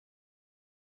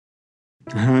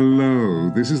Hello,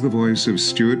 this is the voice of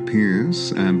Stuart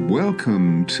Pearce, and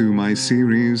welcome to my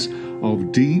series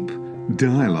of deep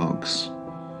dialogues.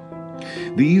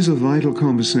 These are vital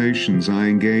conversations I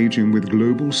engage in with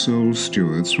global soul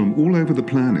stewards from all over the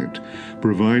planet,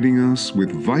 providing us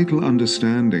with vital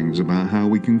understandings about how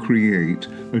we can create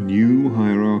a new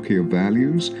hierarchy of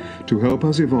values to help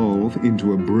us evolve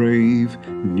into a brave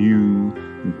new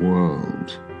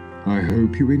world. I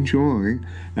hope you enjoy,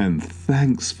 and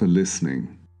thanks for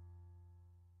listening.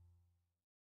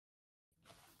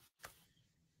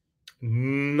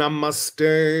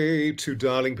 Namaste to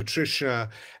darling Patricia,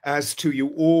 as to you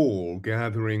all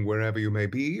gathering wherever you may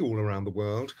be all around the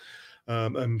world.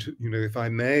 And, if I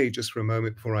may, just for a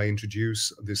moment before I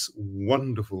introduce this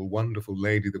wonderful, wonderful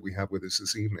lady that we have with us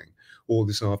this evening, or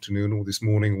this afternoon, or this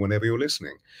morning, whenever you're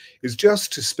listening, is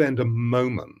just to spend a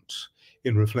moment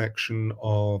in reflection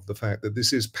of the fact that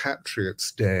this is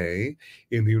Patriots' Day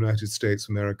in the United States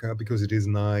of America because it is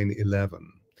 9/11.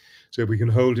 So we can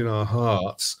hold in our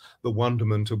hearts the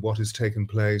wonderment of what has taken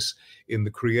place in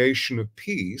the creation of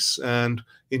peace, and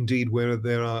indeed where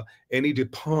there are any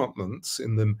departments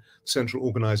in the central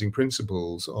organizing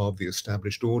principles of the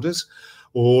established orders,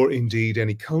 or indeed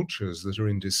any cultures that are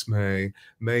in dismay,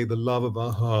 may the love of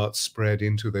our hearts spread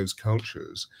into those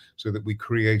cultures so that we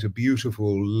create a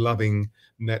beautiful, loving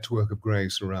network of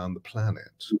grace around the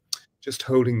planet. Just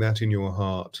holding that in your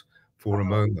heart for a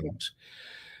moment.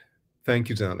 Thank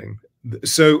you, darling.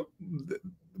 So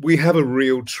we have a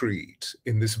real treat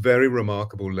in this very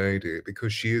remarkable lady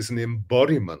because she is an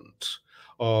embodiment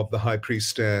of the high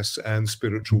priestess and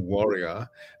spiritual warrior,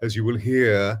 as you will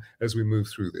hear as we move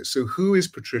through this. So who is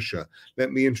Patricia?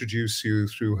 Let me introduce you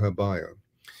through her bio.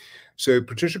 So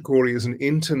Patricia Cori is an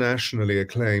internationally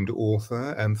acclaimed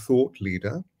author and thought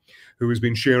leader who has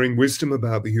been sharing wisdom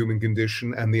about the human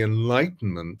condition and the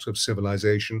enlightenment of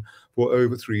civilization for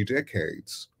over 3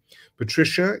 decades.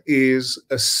 Patricia is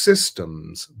a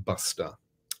systems buster,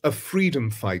 a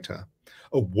freedom fighter,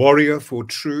 a warrior for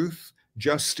truth,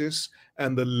 justice,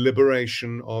 and the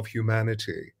liberation of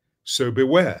humanity. So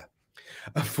beware.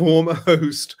 A former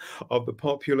host of the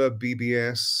popular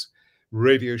BBS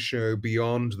radio show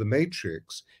Beyond the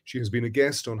Matrix, she has been a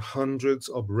guest on hundreds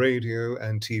of radio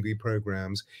and TV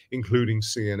programs, including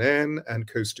CNN and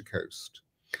Coast to Coast.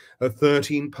 Her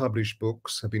 13 published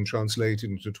books have been translated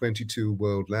into 22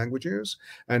 world languages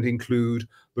and include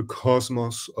The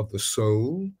Cosmos of the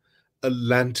Soul,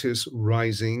 Atlantis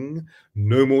Rising,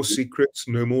 No More Secrets,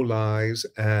 No More Lies,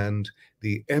 and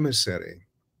The Emissary.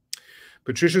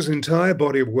 Patricia's entire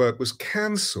body of work was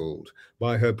cancelled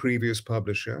by her previous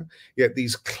publisher, yet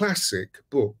these classic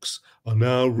books are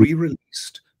now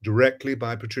re-released directly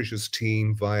by Patricia's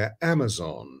team via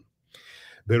Amazon.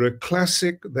 They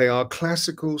are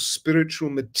classical spiritual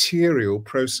material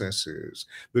processes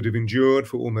that have endured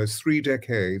for almost 3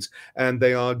 decades, and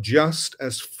they are just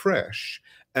as fresh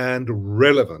and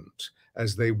relevant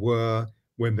as they were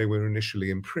when they were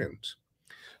initially in print.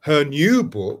 Her new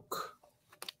book,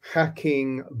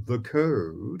 Hacking the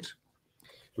Code,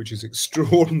 which is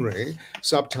extraordinary,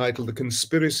 subtitled The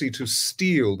Conspiracy to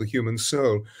Steal the Human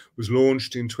Soul, was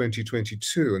launched in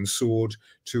 2022 and soared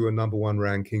to a #1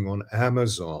 ranking on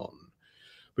Amazon.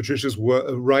 Patricia's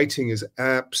writing is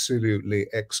absolutely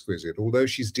exquisite, although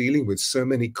she's dealing with so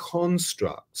many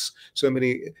constructs, so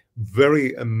many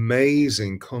very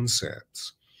amazing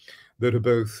concepts that are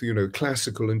both,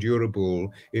 classical and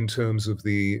durable in terms of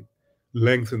the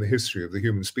length and the history of the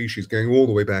human species, going all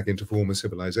the way back into former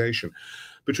civilization.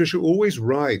 Patricia always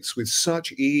writes with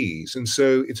such ease, and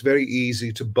so it's very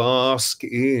easy to bask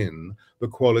in the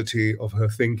quality of her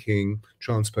thinking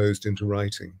transposed into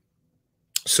writing.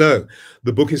 So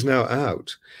the book is now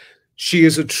out. She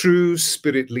is a true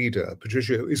spirit leader.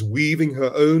 Patricia is weaving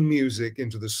her own music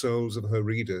into the souls of her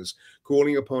readers,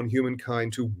 calling upon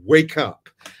humankind to wake up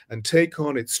and take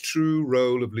on its true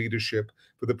role of leadership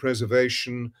for the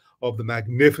preservation of the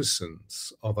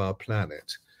magnificence of our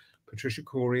planet. Patricia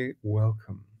Cori,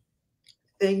 welcome.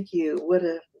 Thank you. What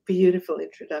a beautiful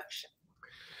introduction.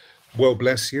 Well,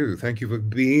 bless you. Thank you for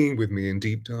being with me in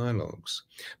Deep Dialogues.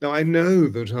 Now, I know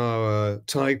that our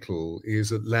title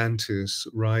is Atlantis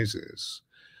Rises,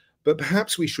 but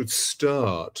perhaps we should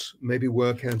start, maybe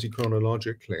work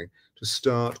anti-chronologically, to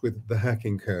start with the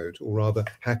hacking code, or rather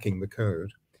hacking the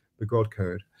code, the God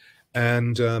code,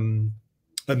 and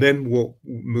then we'll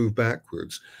move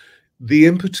backwards. The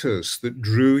impetus that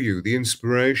drew you, the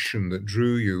inspiration that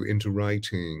drew you into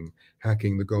writing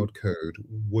Hacking the God Code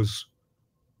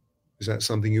is that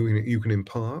something you can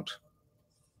impart?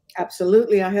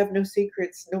 Absolutely. I have no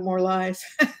secrets, no more lies.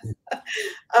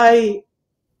 I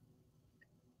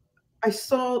I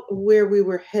saw where we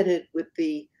were headed with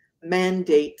the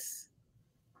mandates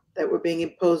that were being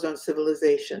imposed on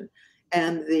civilization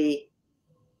and the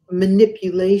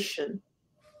manipulation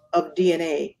of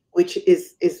DNA, which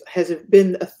has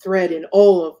been a thread in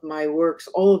all of my works,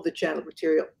 all of the channel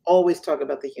material, always talk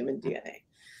about the human DNA.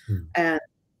 And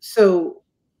so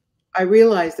I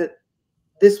realized that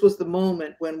this was the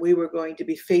moment when we were going to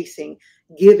be facing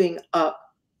giving up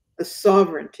the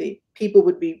sovereignty. People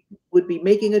would be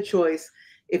making a choice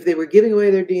if they were giving away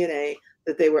their DNA,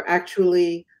 that they were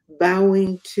actually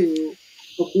bowing to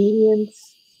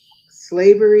obedience,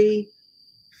 slavery,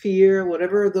 fear,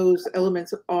 whatever those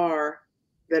elements are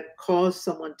that cause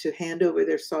someone to hand over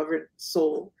their sovereign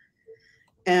soul,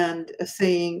 and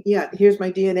saying, yeah, here's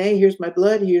my DNA, here's my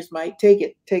blood, here's my, take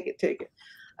it, take it, take it.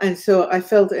 And so I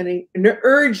felt an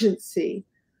urgency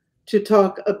to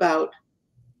talk about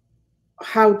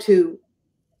how to,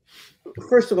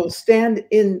 first of all, stand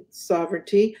in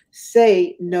sovereignty,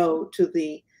 say no to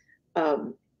the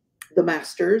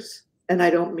masters, and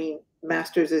I don't mean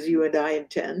masters as you and I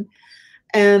intend,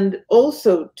 and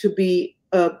also to be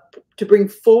to bring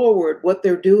forward what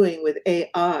they're doing with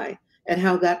AI and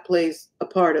how that plays a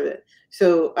part of it.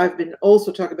 So I've been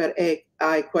also talking about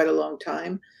AI quite a long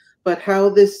time, but how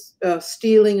this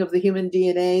stealing of the human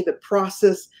DNA, the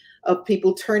process of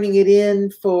people turning it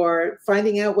in for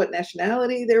finding out what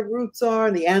nationality their roots are,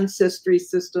 and the ancestry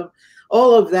system,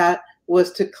 all of that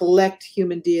was to collect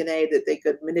human DNA that they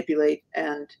could manipulate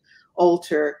and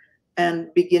alter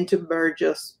and begin to merge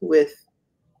us with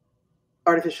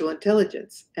artificial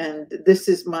intelligence. And this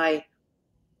is my,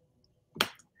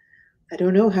 I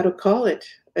don't know how to call it.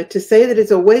 To say that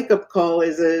it's a wake-up call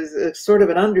is a sort of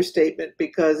an understatement,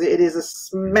 because it is a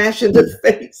smash in the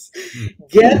face.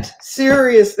 Get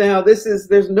serious now.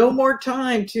 There's no more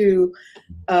time to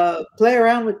play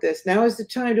around with this. Now is the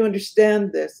time to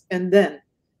understand this. And then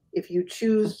if you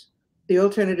choose the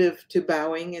alternative to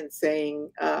bowing and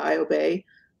saying, I obey,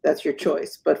 that's your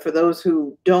choice. But for those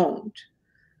who don't,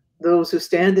 those who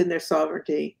stand in their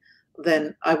sovereignty,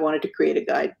 then I wanted to create a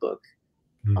guidebook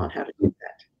on how to do that.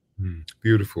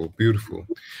 Beautiful, beautiful.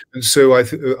 And so I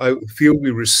feel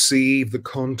we receive the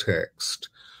context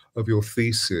of your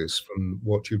thesis from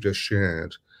what you just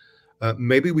shared.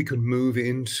 Maybe we could move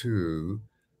into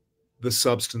the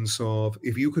substance of,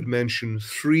 if you could mention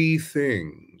 3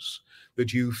 things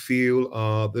that you feel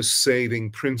are the saving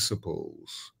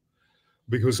principles,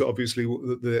 because obviously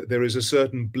there is a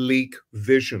certain bleak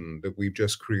vision that we've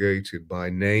just created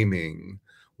by naming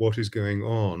what is going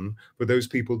on for those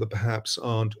people that perhaps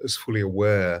aren't as fully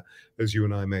aware as you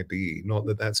and I may be. Not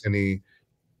that that's any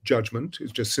judgment,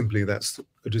 it's just simply that's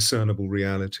a discernible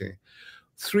reality.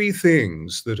 3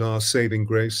 things that are saving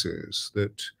graces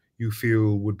that you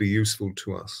feel would be useful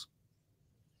to us.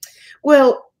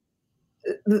 Well,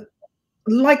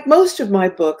 like most of my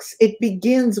books, it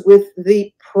begins with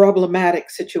the problematic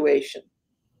situation.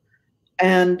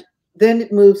 And then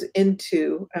it moves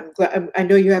into, I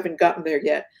know you haven't gotten there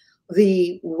yet,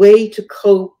 the way to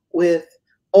cope with,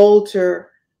 alter,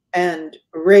 and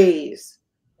raise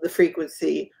the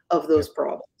frequency of those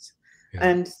problems. Yeah.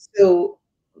 And so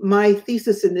my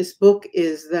thesis in this book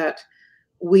is that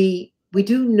we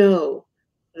do know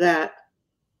that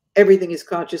everything is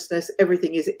consciousness,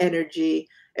 everything is energy,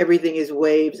 everything is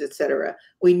waves, etc.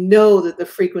 We know that the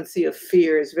frequency of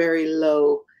fear is very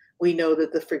low. We know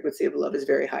that the frequency of love is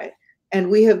very high. And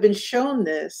we have been shown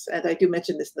this, and I do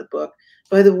mention this in the book,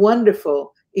 by the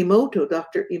wonderful Emoto,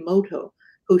 Dr. Emoto,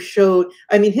 who showed,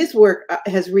 I mean, his work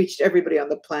has reached everybody on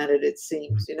the planet, it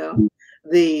seems, you know,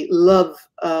 the love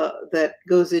that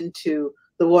goes into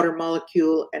the water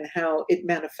molecule and how it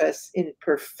manifests in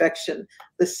perfection,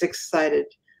 the 6-sided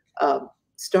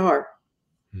star.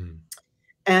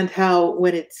 And how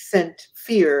when it sent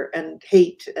fear and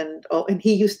hate and all, and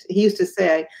he used to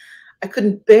say, I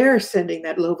couldn't bear sending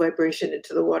that low vibration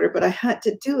into the water, but I had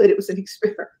to do it. It was an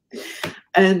experiment.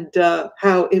 And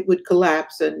how it would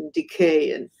collapse and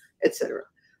decay and etc.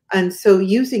 And so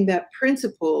using that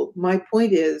principle, my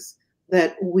point is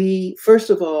that we,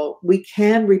 first of all, we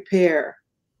can repair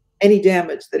any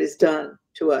damage that is done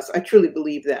to us. I truly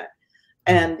believe that.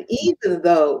 And even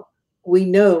though we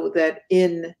know that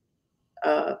in,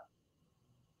 gotta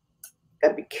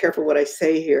be careful what I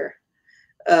say here,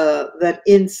 that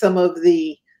in some of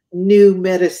the new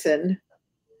medicine,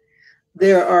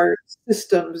 there are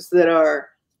systems that are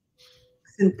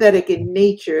synthetic in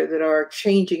nature that are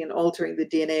changing and altering the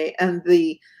DNA, and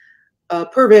the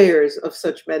purveyors of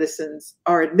such medicines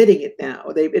are admitting it now.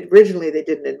 Originally they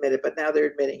didn't admit it, but now they're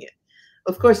admitting it.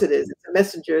 Of course it is. It's a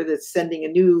messenger that's sending a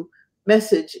new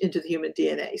message into the human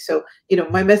DNA. So,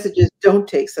 my message is don't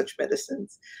take such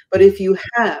medicines. But if you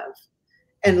have,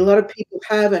 and a lot of people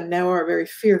have and now are very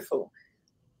fearful,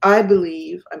 I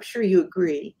believe, I'm sure you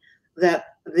agree, that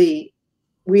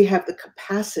we have the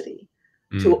capacity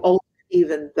to alter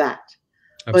even that.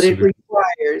 But it Absolutely.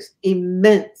 requires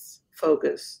immense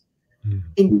focus,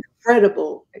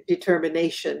 incredible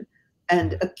determination,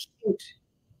 and acute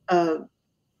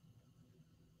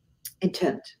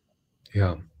intent.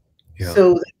 Yeah. Yeah.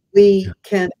 So that we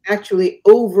can actually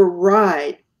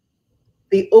override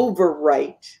the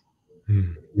overwrite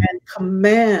and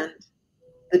command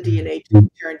the DNA to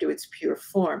return to its pure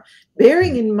form.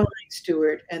 Bearing in mind,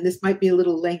 Stuart, and this might be a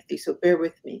little lengthy, so bear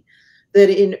with me, that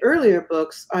in earlier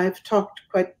books, I've talked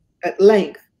quite at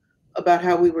length about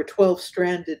how we were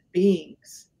 12-stranded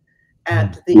beings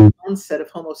at the onset of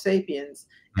Homo sapiens,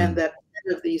 and that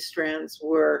 10 of these strands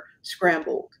were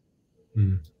scrambled,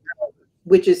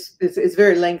 which is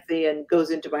very lengthy and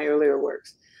goes into my earlier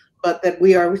works. But that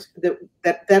we are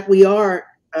that we are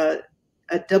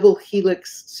a double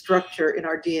helix structure in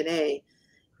our DNA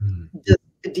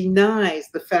denies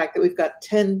the fact that we've got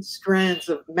 10 strands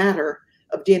of matter,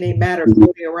 of DNA matter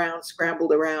floating around,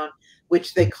 scrambled around,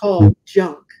 which they call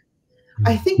junk.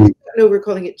 I think they've gotten over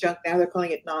calling it junk now. They're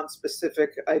calling it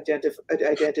non-specific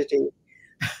identity.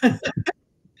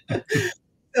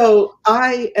 So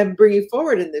I am bringing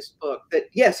forward in this book that,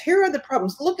 yes, here are the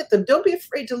problems. Look at them. Don't be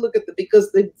afraid to look at them,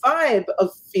 because the vibe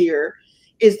of fear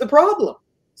is the problem.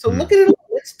 So look at it all.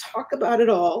 Let's talk about it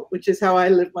all, which is how I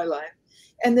live my life.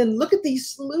 And then look at these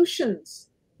solutions.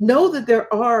 Know that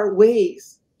there are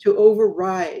ways to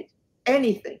override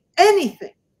anything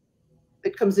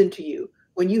that comes into you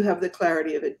when you have the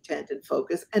clarity of intent and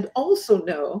focus. And also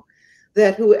know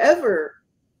that whoever,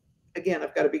 again,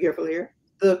 I've got to be careful here,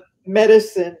 the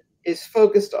medicine is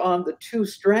focused on the 2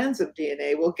 strands of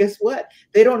DNA. Well, guess what?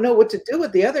 They don't know what to do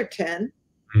with the other 10.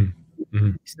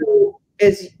 So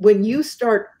when you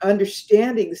start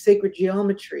understanding the sacred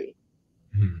geometry,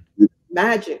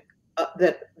 magic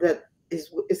that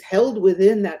is held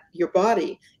within your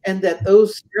body, and that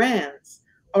those strands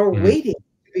are waiting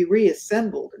to be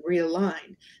reassembled and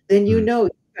realigned, then you've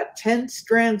got 10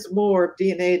 strands more of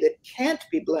DNA that can't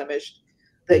be blemished,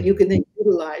 that you can then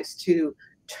utilize to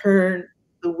turn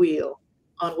the wheel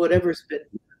on whatever's been.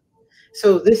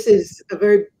 So this is a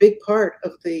very big part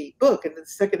of the book. And the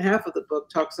second half of the book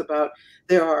talks about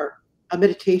there are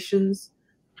meditations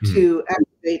to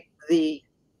activate the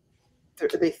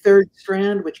 3rd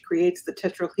strand, which creates the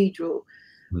tetrahedral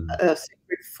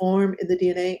sacred form in the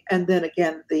DNA. And then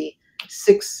again, the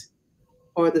 6,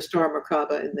 or the star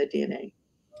Merkaba, in the DNA.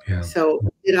 Yeah. So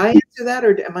did I answer that,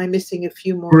 or am I missing a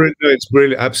few more? No, it's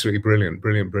brilliant, absolutely brilliant.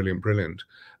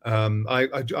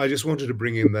 I just wanted to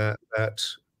bring in that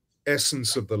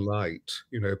essence of the light,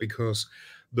 because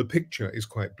the picture is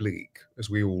quite bleak, as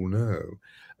we all know.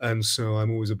 And so I'm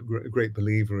always a great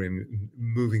believer in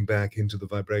moving back into the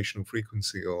vibrational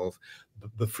frequency of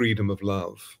the freedom of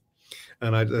love.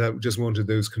 And I just wanted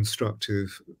those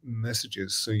constructive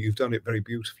messages. So you've done it very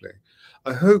beautifully.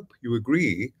 I hope you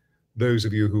agree, those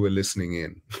of you who are listening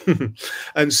in.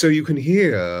 And so you can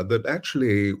hear that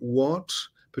actually what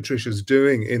Patricia's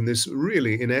doing in this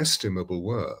really inestimable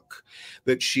work,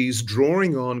 that she's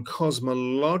drawing on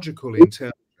cosmological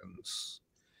intelligence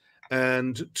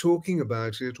and talking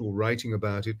about it or writing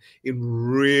about it in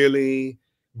really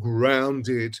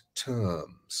grounded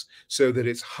terms, so that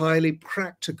it's highly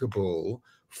practicable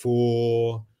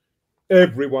for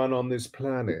everyone on this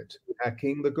planet,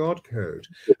 hacking the God code.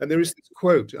 And there is this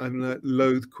quote, I'm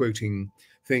loath quoting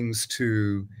things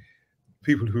to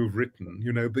people who've written,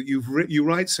 but you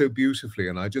write so beautifully,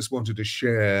 and I just wanted to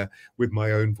share with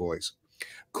my own voice.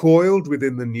 Coiled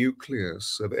within the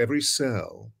nucleus of every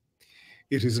cell,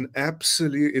 it is an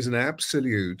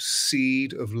absolute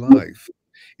seed of life.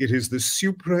 It is the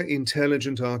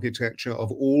supra-intelligent architecture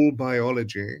of all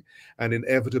biology, and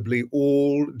inevitably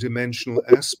all dimensional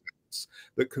aspects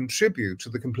that contribute to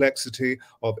the complexity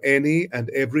of any and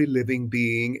every living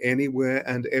being anywhere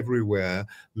and everywhere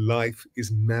life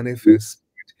is manifested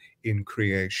in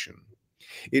creation.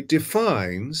 It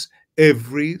defines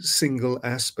every single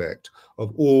aspect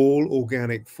of all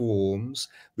organic forms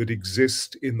that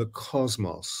exist in the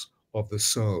cosmos of the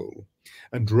soul,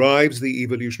 and drives the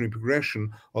evolutionary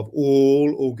progression of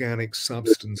all organic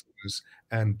substances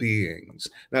and beings.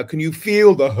 Now, can you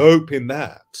feel the hope in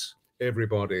that,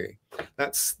 everybody?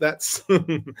 That's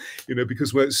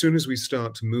because as soon as we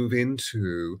start to move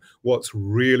into what's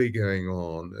really going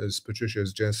on, as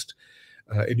Patricia's just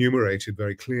enumerated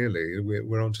very clearly,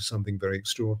 we're onto something very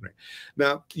extraordinary.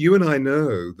 Now, you and I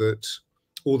know that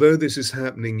although this is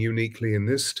happening uniquely in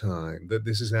this time, that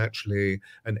this is actually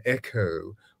an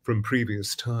echo from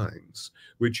previous times,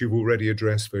 which you've already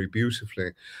addressed very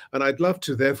beautifully. And I'd love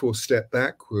to therefore step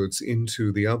backwards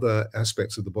into the other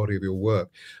aspects of the body of your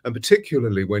work, and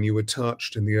particularly when you were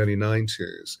touched in the early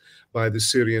 90s by the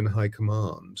Syrian High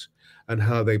Command and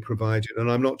how they provided,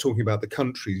 and I'm not talking about the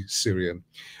country Syrian,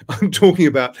 I'm talking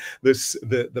about this,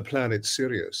 the planet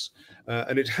Sirius.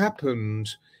 And it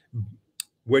happened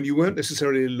when you weren't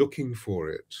necessarily looking for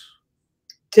it.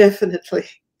 Definitely.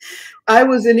 I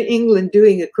was in England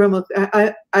doing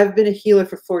a I've been a healer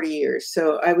for 40 years.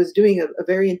 So I was doing a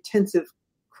very intensive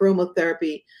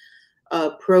chromotherapy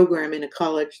program in a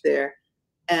college there.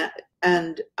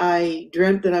 And I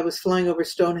dreamt that I was flying over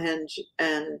Stonehenge.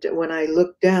 And when I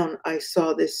looked down, I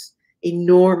saw this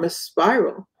enormous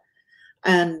spiral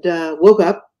and woke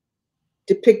up,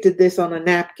 depicted this on a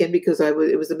napkin because it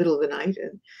was the middle of the night.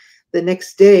 And the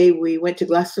next day we went to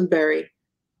Glastonbury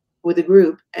with a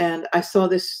group, and I saw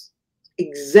this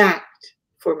exact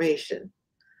formation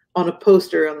on a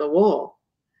poster on the wall.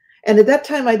 And at that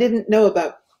time, I didn't know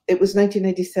about, it was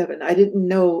 1997. I didn't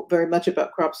know very much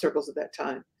about crop circles at that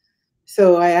time.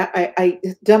 So I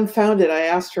dumbfounded, I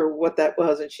asked her what that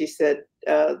was. And she said,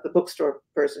 the bookstore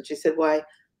person, she said, why,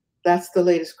 that's the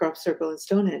latest crop circle in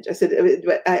Stonehenge. I said,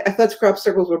 I thought crop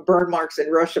circles were burn marks in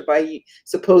Russia by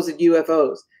supposed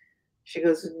UFOs. She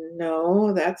goes,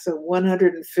 no, that's a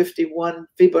 151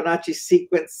 Fibonacci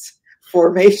sequence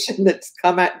formation that's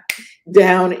come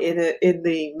down in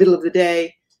the middle of the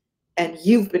day. And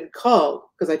you've been called,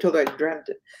 because I told her I dreamt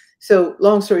it. So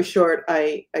long story short,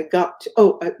 I got to,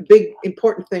 a big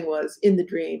important thing was in the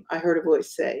dream, I heard a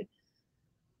voice say,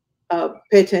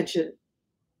 pay attention.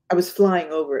 I was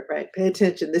flying over it, right? Pay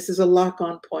attention. This is a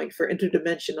lock-on point for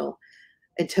interdimensional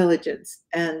intelligence,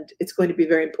 and it's going to be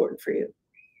very important for you.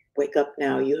 Wake up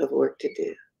now, you have work to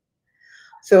do.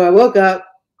 So I woke up.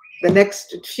 The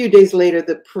next few days later,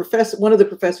 one of the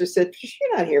professors said,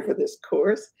 you're not here for this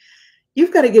course.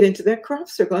 You've got to get into that crop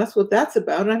circle. That's what that's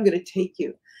about, and I'm going to take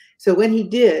you. So when he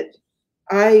did,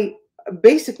 I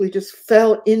basically just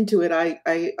fell into it.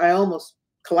 I almost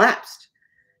collapsed,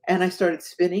 and I started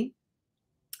spinning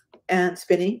and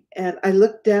spinning, and I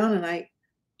looked down, and I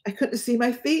couldn't see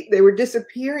my feet. They were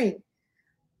disappearing.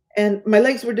 And my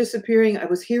legs were disappearing. I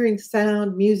was hearing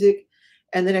sound, music,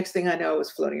 and the next thing I know, I was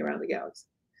floating around the galaxy.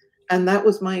 And that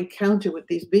was my encounter with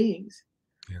these beings.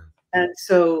 Yeah. And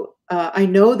so I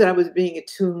know that I was being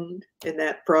attuned in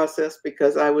that process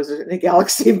because I was in a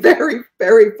galaxy very,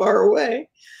 very far away.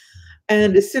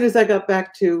 And as soon as I got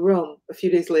back to Rome, a few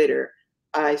days later,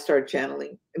 I started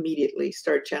channeling, immediately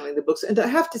started channeling the books. And I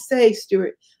have to say,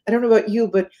 Stuart, I don't know about you,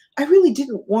 but I really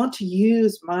didn't want to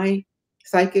use my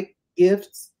psychic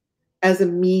gifts as a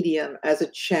medium, as a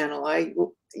channel.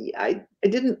 It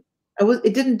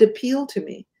didn't appeal to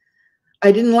me.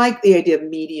 I didn't like the idea of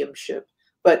mediumship,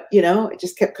 but it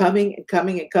just kept coming and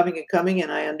coming and coming and coming.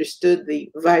 And I understood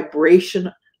the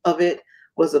vibration of it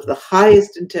was of the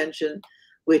highest intention,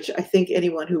 which I think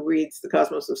anyone who reads The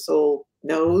Cosmos of Soul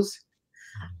knows.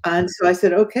 And so I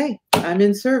said, okay, I'm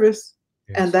in service.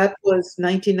 Yes. And that was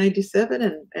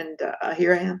 1997. And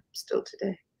here I am still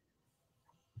today.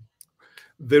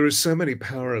 There are so many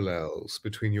parallels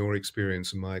between your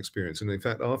experience and my experience. And in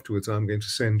fact, afterwards, I'm going to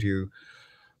send you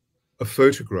a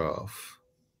photograph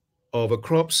of a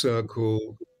crop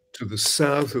circle to the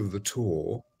south of the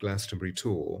Tor, Glastonbury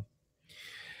Tor,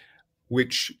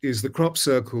 which is the crop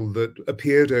circle that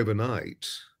appeared overnight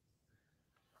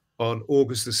on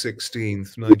August the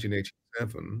 16th,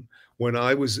 1987, when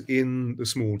I was in the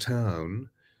small town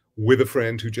with a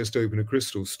friend who just opened a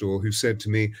crystal store, who said to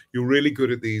me, you're really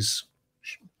good at these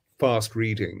fast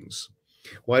readings.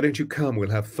 Why don't you come?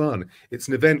 We'll have fun. It's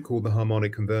an event called the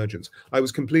Harmonic Convergence. I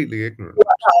was completely ignorant. Wow.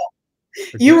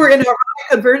 Okay. You were in Harmonic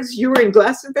Convergence? You were in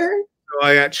Glastonbury? So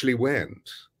I actually went.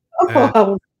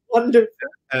 Oh, wonderful.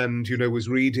 And, was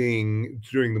reading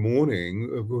during the morning.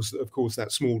 Of course,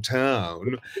 that small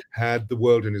town had the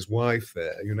world and his wife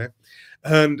there,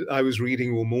 And I was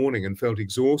reading all morning and felt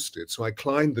exhausted. So I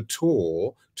climbed the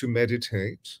Tor to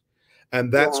meditate.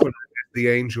 And that's when I met the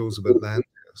angels of Atlantis.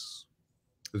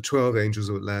 The 12 angels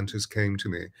of Atlantis came to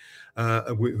me,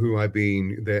 who I've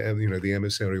been there, the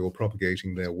emissary or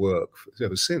propagating their work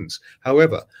ever since.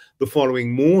 However, the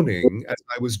following morning, as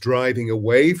I was driving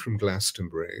away from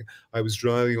Glastonbury, I was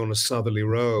driving on a southerly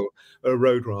road,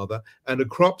 and a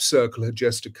crop circle had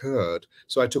just occurred.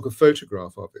 So I took a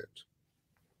photograph of it.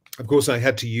 Of course, I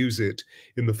had to use it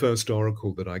in the first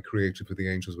oracle that I created for the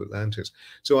Angels of Atlantis.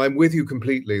 So I'm with you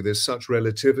completely. There's such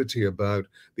relativity about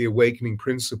the awakening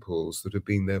principles that have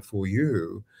been there for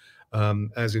you.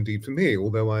 as indeed for me,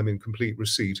 although I'm in complete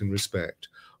receipt and respect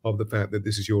of the fact that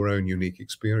this is your own unique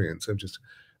experience. I'm just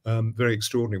very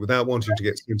extraordinary, without wanting to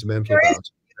get sentimental There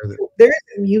is, about it. there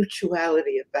is a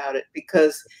mutuality about it,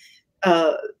 because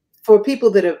uh, for people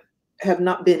that have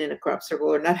not been in a crop circle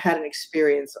or not had an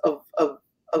experience of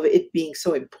it being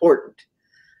so important,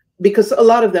 because a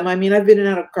lot of them, I mean, I've been in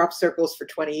and out of crop circles for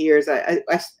 20 years.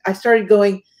 I started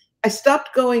going, I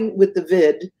stopped going with the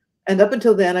vid, and up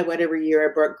until then I went every year.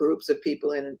 I brought groups of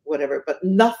people in and whatever, but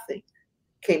nothing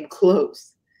came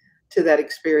close to that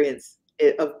experience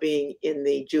of being in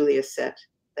the Julia set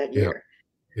that Yeah, year.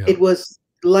 yeah. It was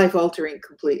life altering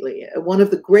completely. One of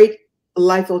the great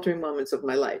life altering moments of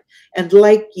my life. And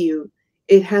like you,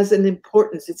 it has an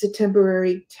importance. It's a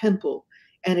temporary temple,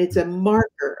 and it's a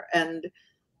marker, and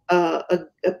a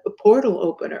portal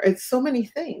opener. It's so many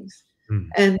things. Mm.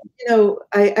 And, you know,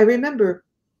 I remember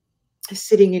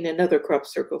sitting in another crop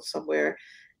circle somewhere,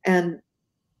 and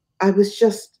I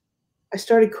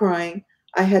started crying.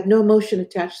 I had no emotion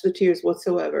attached to the tears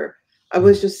whatsoever. I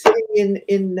was just sitting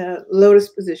in lotus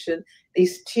position,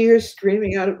 these tears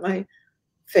streaming out of my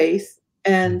face,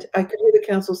 and I could hear the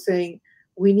council saying,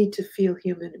 "We need to feel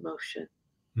human emotion."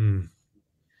 Mm.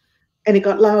 And it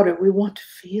got louder. "We want to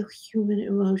feel human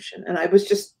emotion." And I was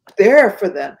just there for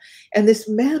them. And this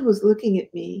man was looking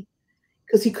at me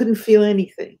because he couldn't feel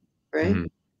anything, right? Mm.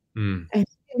 Mm. And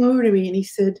he came over to me and he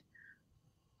said,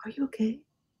 "Are you okay?"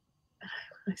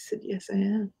 I said, "Yes, I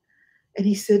am." And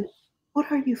he said,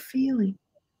 "What are you feeling?"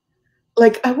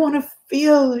 Like, "I want to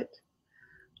feel it."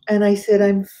 And I said,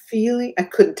 I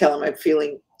couldn't tell him I'm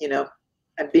feeling, you know,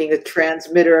 I'm being a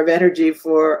transmitter of energy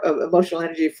of emotional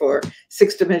energy for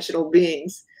 6-dimensional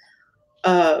beings.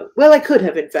 Well, I could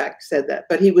have in fact said that,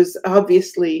 but he was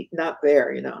obviously not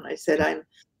there, you know. And I said,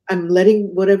 I'm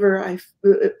letting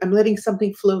I'm letting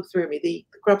something flow through me. The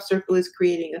crop circle is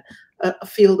creating a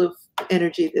field of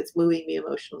energy that's moving me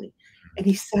emotionally. And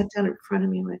he sat down in front of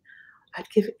me and went, "I'd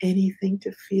give anything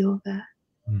to feel that."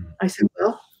 Mm. I said,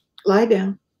 "Well, lie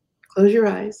down, close your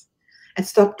eyes, and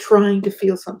stop trying to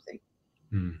feel something."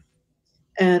 Mm.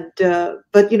 And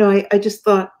but you know, I just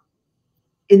thought,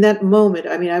 in that moment,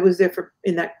 I mean, I was there for,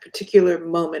 in that particular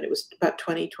moment, it was about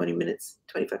 20 minutes,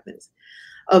 25 minutes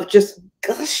of just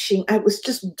gushing. I was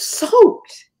just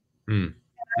soaked. Mm.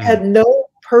 I had no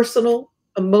personal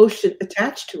emotion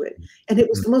attached to it. And it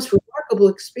was Mm. the most remarkable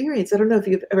experience. I don't know if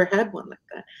you've ever had one like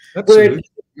that, where Absolutely.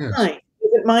 Yes. it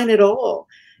wasn't mine at all,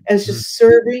 as Mm. just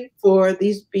serving for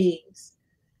these beings.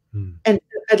 Mm. And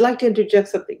I'd like to interject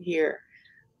something here.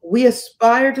 We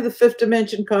aspire to the fifth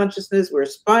dimension consciousness. We're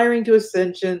aspiring to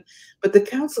ascension. But the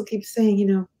council keeps saying, you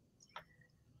know,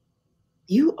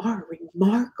 you are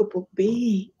remarkable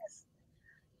beings.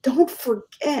 Don't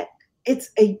forget, it's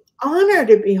an honor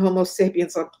to be Homo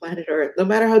sapiens on planet Earth, no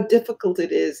matter how difficult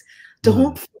it is.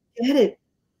 Don't forget it.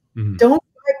 Mm. Don't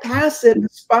bypass it,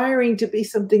 aspiring to be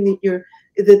something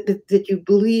that you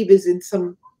believe is in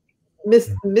some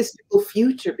mystical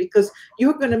future, because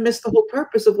you're going to miss the whole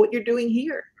purpose of what you're doing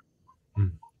here.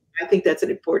 Mm. I think that's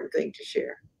an important thing to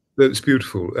share. That's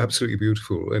beautiful, absolutely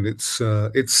beautiful, and it's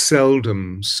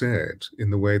seldom said in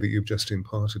the way that you've just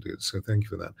imparted it. So thank you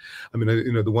for that. I mean,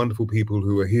 you know, the wonderful people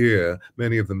who are here,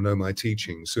 many of them know my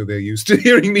teaching, so they're used to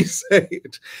hearing me say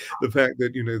it. The fact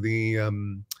that, you know, the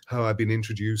how I've been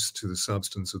introduced to the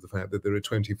substance of the fact that there are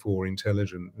 24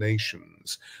 intelligent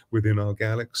nations within our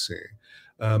galaxy.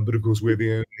 But of course, we're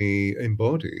the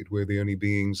only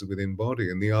beings within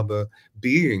body, and the other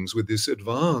beings with this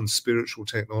advanced spiritual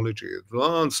technology,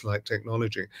 advanced light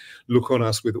technology, look on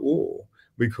us with awe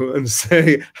and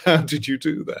say, "How did you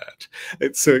do that?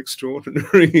 It's so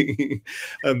extraordinary."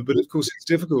 But of course, it's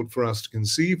difficult for us to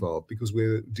conceive of, because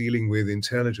we're dealing with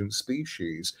intelligent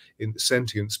species,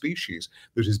 sentient species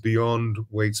that is beyond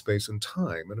weight, space, and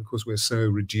time. And of course, we're so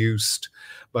reduced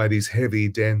by these heavy,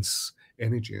 dense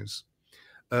energies.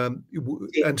 And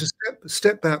to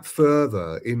step that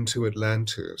further into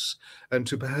Atlantis, and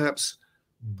to perhaps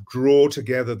draw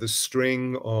together the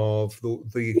string of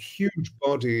the huge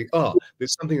body.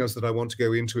 There's something else that I want to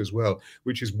go into as well,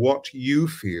 which is what you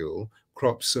feel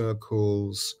crop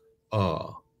circles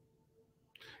are.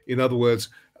 In other words,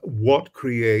 what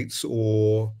creates,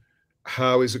 or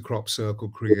how is a crop circle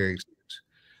created?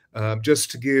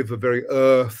 Just to give a very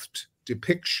earthed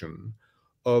depiction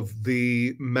of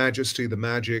the majesty, the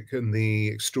magic, and the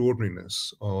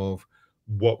extraordinariness of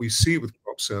what we see with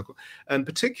crop circle. And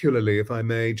particularly, if I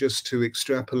may, just to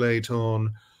extrapolate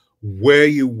on where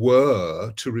you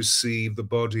were to receive the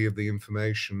body of the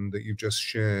information that you've just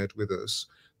shared with us,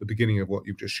 the beginning of what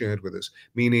you've just shared with us,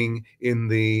 meaning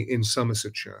in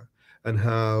Somersetshire, and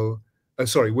how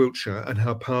sorry, Wiltshire, and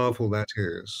how powerful that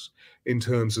is in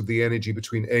terms of the energy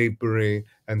between Avebury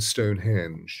and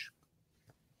Stonehenge,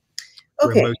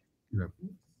 where Okay. most, you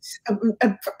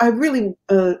know, I really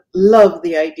love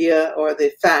the idea or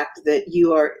the fact that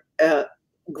you are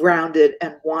grounded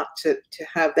and want to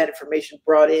have that information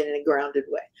brought in a grounded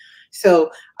way.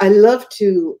 So I love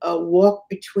to walk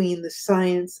between the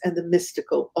science and the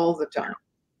mystical all the time.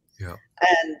 yeah,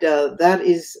 And that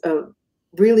is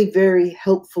really very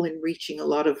helpful in reaching a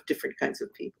lot of different kinds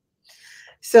of people.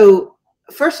 So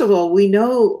first of all, we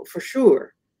know for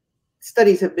sure,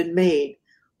 studies have been made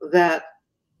that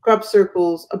crop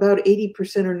circles, about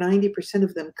 80% or 90%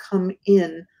 of them come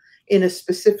in a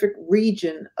specific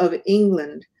region of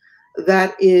England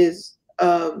that is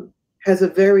has a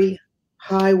very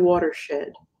high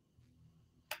watershed.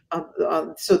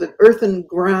 So the earthen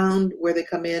ground where they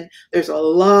come in, there's a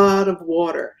lot of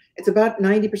water. It's about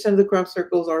 90% of the crop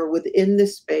circles are within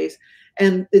this space.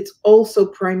 And it's also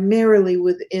primarily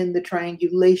within the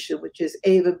triangulation, which is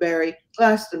Avebury,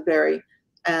 Glastonbury,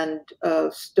 and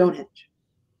Stonehenge.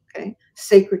 Okay,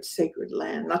 sacred, sacred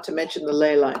land, not to mention the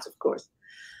ley lines, of course.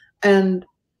 And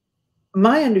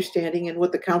my understanding and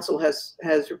what the council has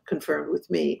confirmed with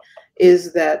me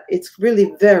is that it's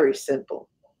really very simple.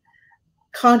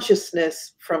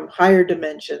 Consciousness from higher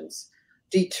dimensions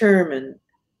determine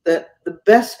that the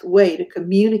best way to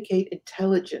communicate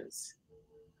intelligence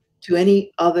to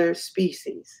any other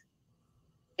species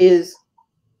is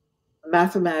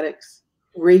mathematics,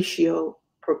 ratio,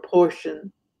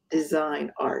 proportion, design,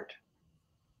 art,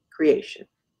 creation.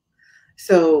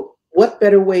 So what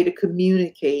better way to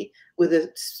communicate with a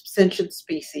sentient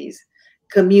species,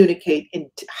 communicate in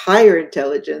higher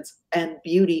intelligence and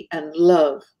beauty and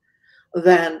love,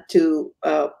 than to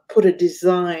put a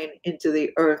design into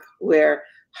the earth where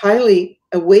highly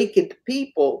awakened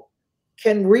people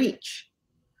can reach.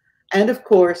 And of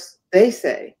course, they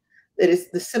say that it's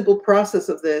the simple process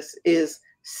of this is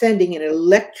sending an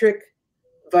electric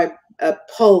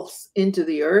pulse into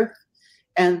the earth,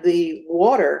 and the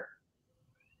water,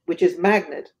 which is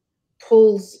magnet,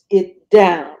 pulls it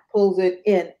down, pulls it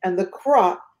in, and the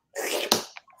crop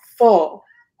fall.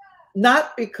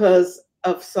 Not because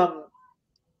of some,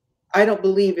 I don't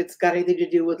believe it's got anything to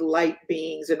do with light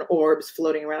beings and orbs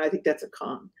floating around. I think that's a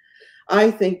con.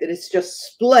 I think that it's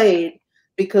just splayed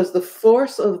because the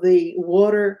force of the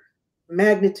water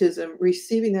magnetism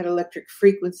receiving that electric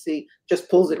frequency just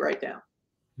pulls it right down.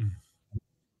 Mm.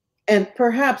 And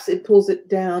perhaps it pulls it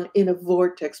down in a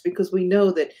vortex, because we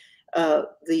know that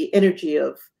the energy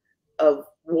of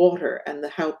water and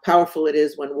how powerful it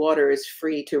is when water is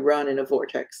free to run in a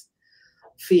vortex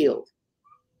field.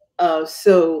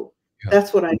 So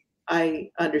that's what I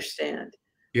understand.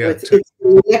 yeah, It's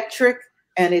electric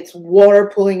and it's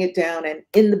water pulling it down, and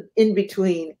in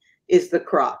between is the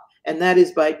crop, and that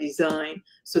is by design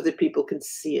so that people can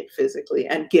see it physically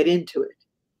and get into it.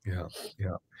 Yeah,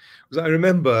 yeah. Because I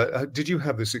remember, did you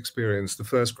have this experience? The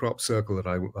first crop circle that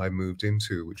I moved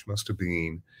into, which must have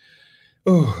been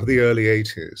the early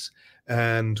 80s,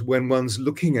 and when one's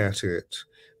looking at it,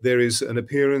 there is an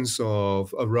appearance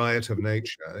of a riot of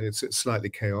nature. It's slightly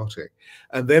chaotic.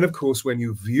 And then, of course, when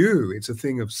you view, it's a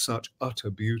thing of such utter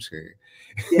beauty.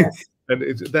 Yes.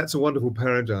 And that's a wonderful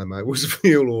paradigm, I always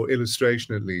feel, or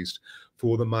illustration at least,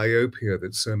 for the myopia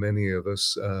that so many of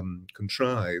us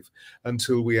contrive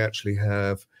until we actually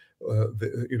have,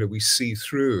 we see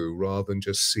through rather than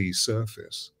just see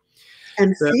surface.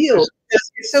 And feel.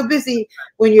 You're so busy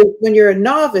when you're a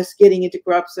novice getting into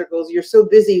crop circles, you're so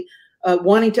busy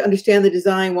wanting to understand the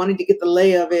design, wanting to get the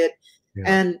lay of it. Yeah.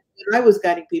 And when I was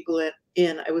guiding people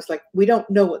in, I was like, we don't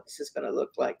know what this is going to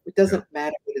look like. It doesn't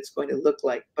matter what it's going to look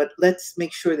like, but let's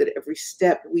make sure that every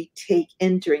step we take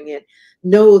entering it,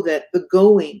 know that the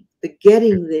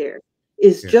getting there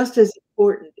is just as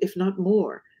important, if not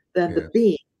more, than the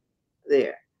being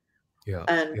there. Yeah.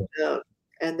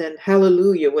 And then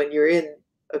hallelujah when you're in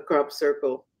a crop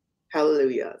circle.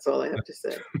 Hallelujah. That's all I have to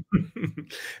say.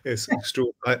 It's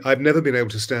extraordinary. I've never been able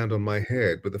to stand on my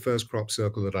head, but the first crop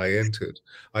circle that I entered,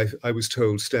 I was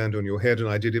told, stand on your head, and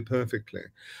I did it perfectly.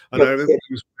 And I remember I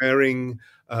was wearing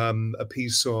a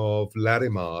piece of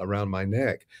Larimar around my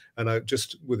neck, and I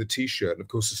just with a t-shirt. And of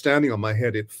course, standing on my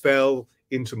head, it fell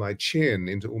into my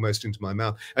chin, almost into my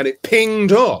mouth, and it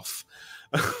pinged off.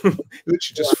 Literally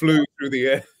just flew through the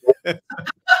air.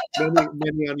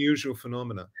 many unusual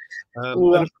phenomena.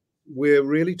 And we're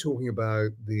really talking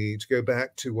about to go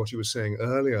back to what you were saying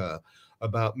earlier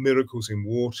about miracles in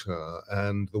water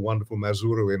and the wonderful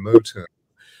Masuro Emoto.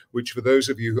 which for those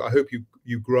of you, I hope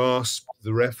you grasp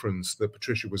the reference that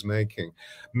Patricia was making.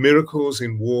 Miracles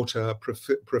in Water,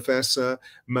 Professor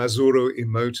Masaru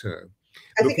Emoto.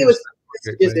 I Look think it into was that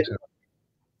project Messages in later.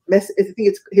 I think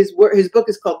it's his work. His book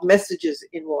is called Messages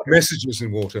in Water. Messages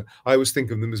in Water. I always think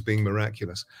of them as being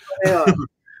miraculous. They are.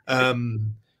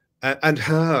 um, and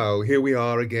how here we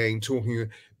are again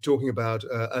talking about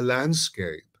a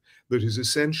landscape that is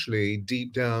essentially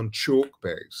deep down chalk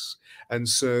base, and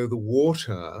so the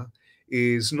water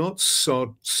is not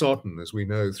sodden as we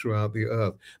know throughout the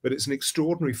earth, but it's an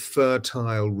extraordinary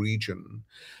fertile region.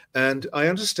 And I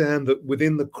understand that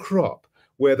within the crop,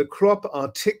 where the crop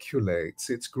articulates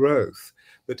its growth,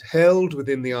 that held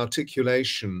within the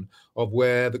articulation of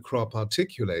where the crop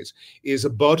articulates is a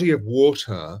body of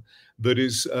water that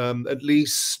is at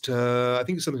least, I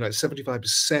think it's something like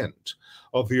 75%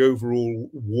 of the overall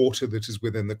water that is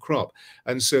within the crop.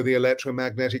 And so the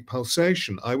electromagnetic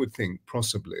pulsation, I would think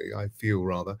possibly, I feel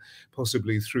rather,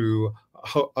 possibly through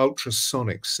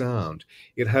ultrasonic sound,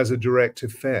 it has a direct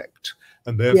effect.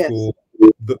 And Yes. therefore,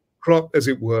 the crop, as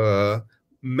it were,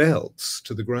 melts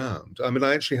to the ground. I mean,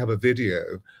 I actually have a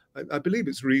video, I believe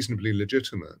it's reasonably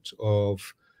legitimate,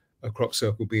 of a crop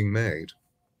circle being made.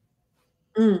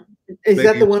 Mm. Is Maybe,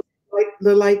 that the one, like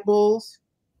the light balls?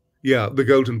 yeah, The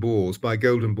Golden Balls by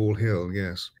Golden Ball Hill,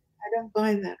 yes. I don't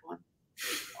buy that one.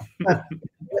 But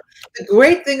the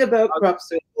great thing about crop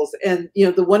circles, and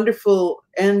the wonderful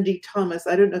Andy Thomas,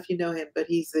 I don't know if you know him, but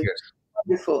he's a Yes.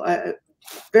 wonderful,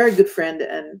 very good friend,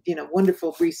 and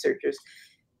wonderful researchers.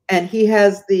 And he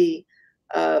has the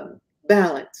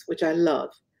balance, which I love,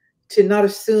 to not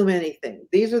assume anything.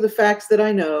 These are the facts that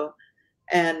I know.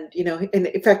 And, and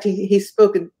in fact, he's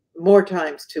spoken more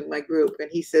times to my group, and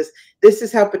he says, this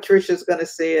is how Patricia's going to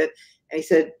say it. And he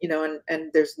said,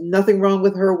 and there's nothing wrong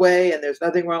with her way, and there's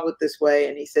nothing wrong with this way.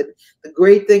 And he said, the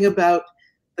great thing about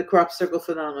the crop circle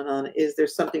phenomenon is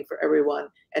there's something for everyone,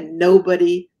 and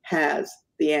nobody has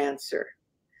the answer.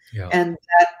 Yeah. And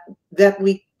that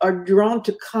we are drawn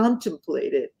to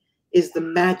contemplate it is the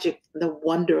magic, the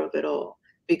wonder of it all.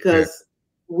 Because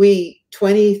we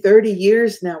 20, 30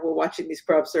 years now, we're watching these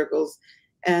crop circles,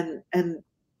 and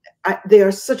they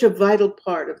are such a vital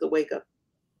part of the wake up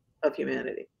of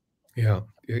humanity. Yeah.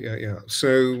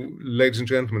 So, ladies and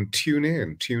gentlemen, tune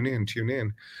in.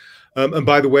 And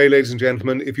by the way, ladies and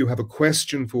gentlemen, if you have a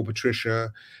question for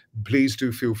Patricia, please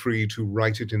do feel free to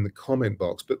write it in the comment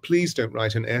box. But please don't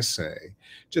write an essay.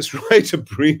 Just write a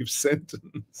brief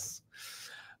sentence.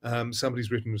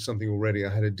 Somebody's written something already.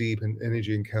 I had a deep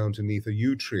energy encounter beneath a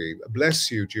yew tree. Bless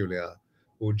you, Julia,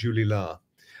 or Julila.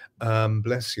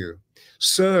 Bless you.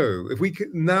 So if we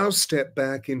could now step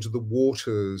back into the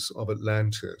waters of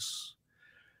Atlantis,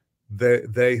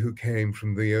 they who came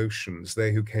from the oceans,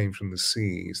 they who came from the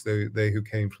seas, they who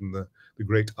came from the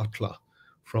great Atla,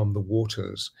 from the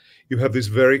waters, you have this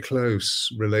very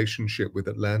close relationship with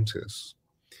Atlantis.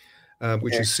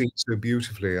 Which is seen so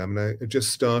beautifully. I mean, I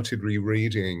just started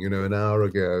rereading, an hour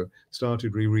ago,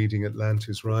 started rereading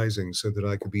Atlantis Rising so that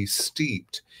I could be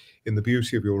steeped in the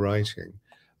beauty of your writing.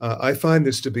 I find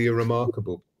this to be a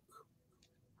remarkable book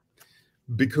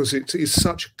because it is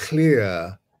such a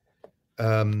clear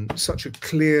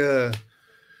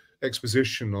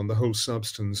exposition on the whole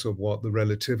substance of what the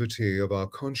relativity of our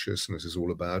consciousness is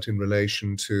all about in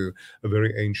relation to a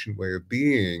very ancient way of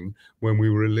being when we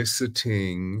were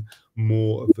eliciting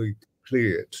more of the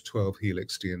complete 12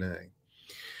 helix DNA.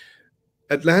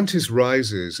 Atlantis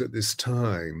rises at this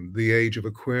time. The age of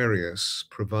Aquarius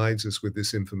provides us with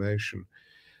this information.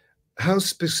 How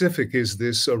specific is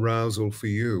this arousal for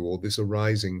you, or this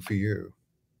arising for you?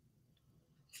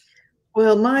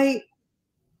 Well, I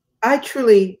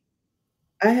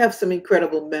have some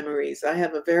incredible memories. I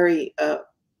have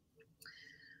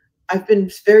I've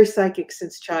been very psychic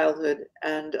since childhood,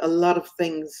 and a lot of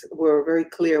things were very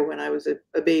clear when I was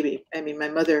a baby. I mean, my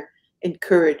mother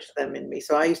encouraged them in me.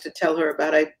 So I used to tell her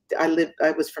about, I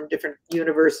was from different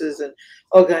universes and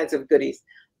all kinds of goodies.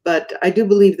 But I do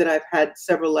believe that I've had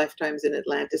several lifetimes in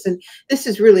Atlantis. And this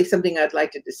is really something I'd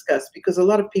like to discuss, because a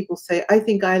lot of people say, I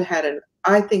think I had a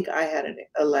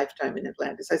lifetime in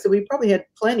Atlantis. I said, we probably had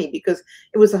plenty, because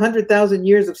it was 100,000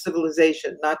 years of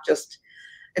civilization, not just,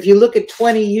 if you look at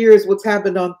 20 years, what's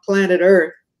happened on planet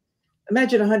Earth,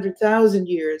 imagine 100,000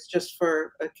 years just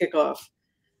for a kickoff.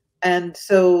 And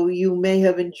so you may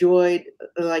have enjoyed,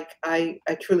 like I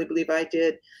truly believe I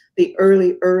did, the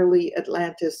early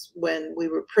Atlantis, when we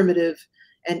were primitive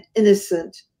and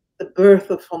innocent, the birth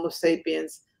of Homo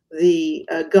sapiens, the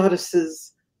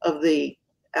goddesses of the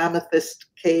amethyst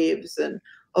caves, and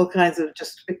all kinds of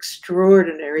just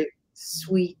extraordinary,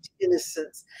 sweet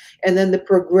innocence. And then the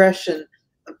progression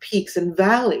peaks and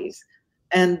valleys,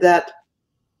 and that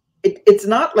it's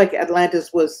not like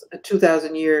Atlantis was a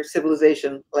 2,000-year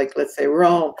civilization, like let's say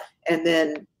Rome, and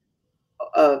then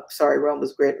sorry, Rome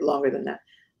was great longer than that,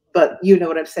 but you know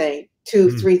what I'm saying.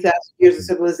 3,000 years of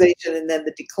civilization, and then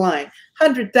the decline.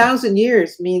 100,000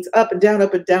 years means up and down,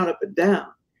 up and down, up and down.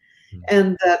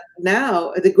 And that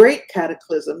now the great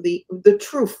cataclysm, the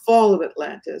true fall of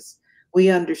Atlantis, we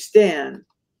understand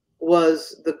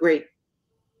was the great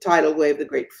tidal wave, the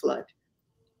great flood.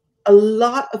 A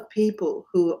lot of people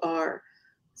who are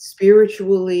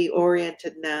spiritually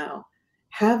oriented now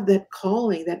have that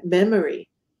calling, that memory.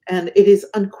 And it is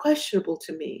unquestionable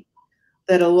to me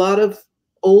that a lot of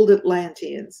old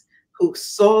Atlanteans who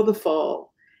saw the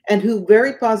fall and who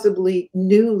very possibly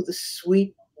knew the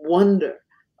sweet wonder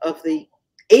of the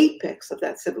apex of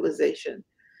that civilization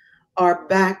are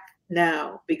back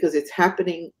now, because it's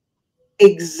happening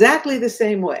exactly the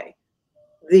same way.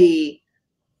 The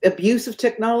abuse of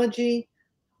technology,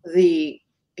 the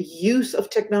use of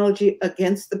technology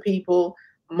against the people,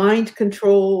 mind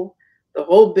control, the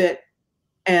whole bit,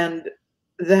 and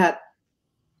that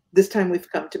this time we've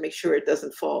come to make sure it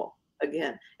doesn't fall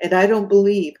again. And I don't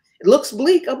believe, it looks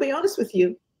bleak, I'll be honest with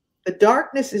you. The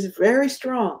darkness is very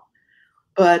strong,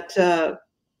 but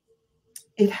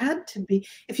it had to be,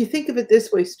 if you think of it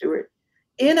this way, Stuart,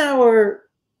 in our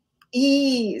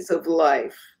ease of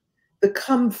life, the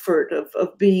comfort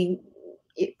of being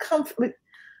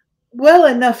well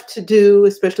enough to do,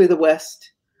 especially the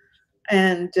West,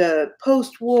 and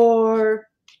post-war,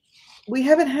 we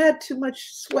haven't had too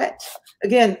much sweat.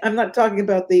 Again, I'm not talking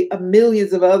about the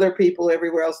millions of other people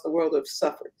everywhere else in the world who have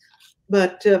suffered,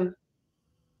 but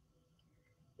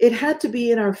it had to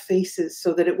be in our faces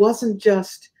so that it wasn't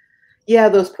just, yeah,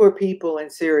 those poor people in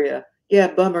Syria, yeah,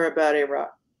 bummer about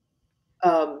Iraq.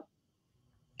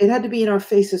 It had to be in our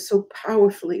faces so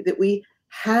powerfully that we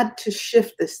had to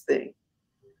shift this thing.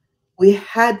 We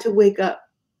had to wake up,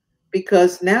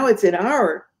 because now it's in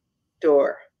our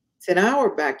door. It's in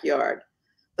our backyard.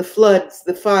 The floods,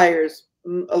 the fires,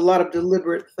 a lot of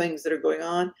deliberate things that are going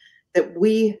on that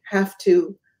we have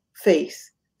to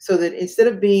face, so that instead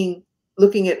of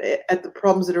looking at the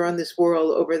problems that are on this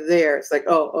world over there, it's like,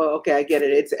 oh, okay, I get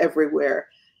it. It's everywhere.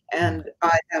 And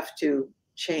I have to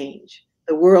change.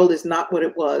 The world is not what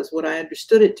it was, what I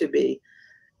understood it to be.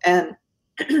 And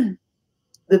the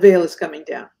veil is coming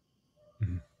down.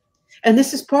 And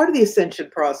this is part of the ascension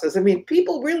process. I mean,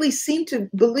 people really seem to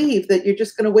believe that you're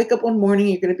just going to wake up one morning,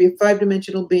 you're going to be a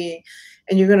 5-dimensional being,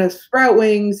 and you're going to sprout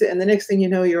wings, and the next thing you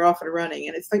know, you're off and running.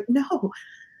 And it's like, no,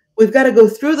 we've got to go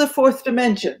through the 4th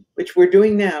dimension, which we're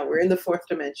doing now. We're in the 4th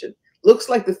dimension. Looks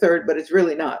like the 3rd, but it's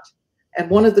really not. And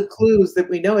one of the clues that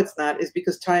we know it's not is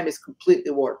because time is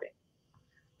completely warping,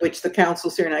 which the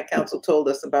Syrian Council told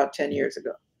us about 10 years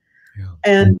ago. Yeah.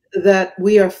 And that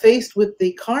we are faced with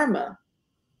the karma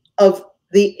of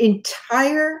the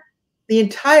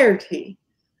entirety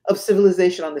of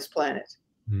civilization on this planet.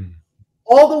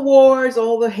 All the wars,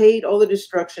 all the hate, all the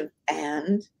destruction,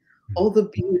 and all the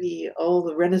beauty, all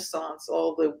the renaissance,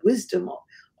 all the wisdom,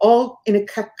 all in a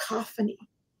cacophony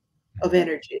of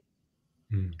energy.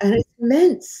 And it's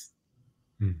immense.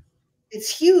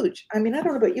 It's huge. I mean, I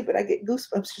don't know about you, but I get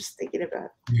goosebumps just thinking about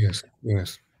it. Yes,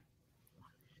 yes.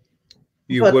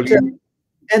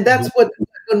 And that's what,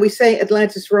 when we say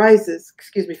Atlantis rises,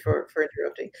 excuse me for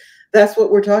interrupting, that's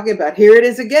what we're talking about. Here it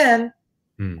is again.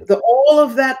 All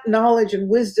of that knowledge and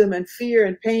wisdom and fear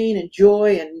and pain and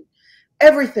joy and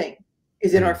everything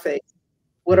is in our face.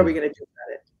 What are we going to do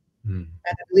about it? And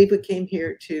I believe we came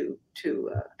here to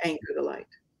anchor the light.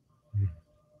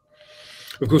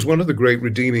 Of course, one of the great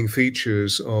redeeming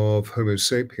features of Homo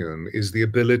sapien is the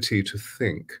ability to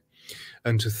think,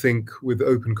 and to think with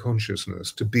open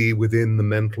consciousness, to be within the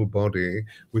mental body,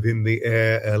 within the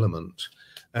air element,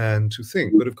 and to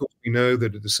think. But of course, we know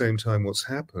that at the same time what's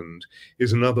happened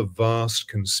is another vast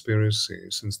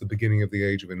conspiracy since the beginning of the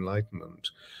Age of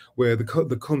Enlightenment, where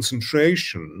the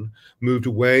concentration moved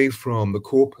away from the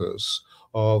corpus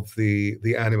of the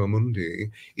anima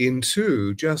mundi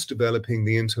into just developing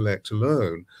the intellect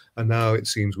alone. And now it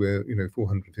seems we're,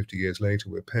 450 years later,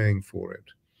 we're paying for it,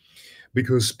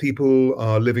 because people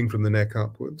are living from the neck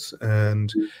upwards.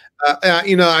 And,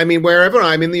 I mean, wherever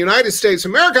I'm in the United States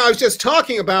of America, I was just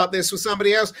talking about this with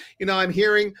somebody else, I'm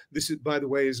hearing, this is, by the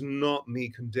way, is not me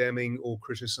condemning or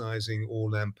criticizing or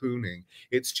lampooning.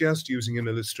 It's just using an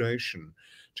illustration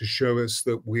to show us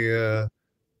that we're,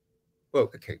 well,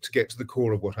 okay, to get to the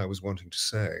core of what I was wanting to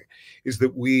say, is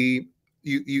that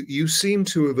you seem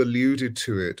to have alluded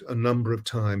to it a number of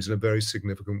times in a very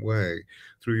significant way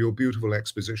through your beautiful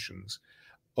expositions.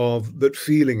 of that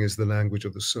feeling is the language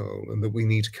of the soul, and that we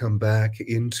need to come back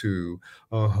into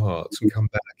our hearts and come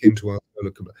back into our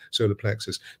solar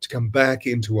plexus, to come back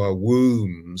into our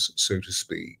wombs, so to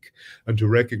speak, and to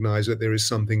recognize that there is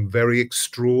something very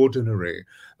extraordinary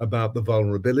about the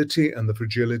vulnerability and the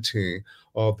fragility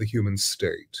of the human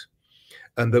state.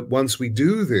 And that once we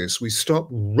do this, we stop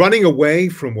running away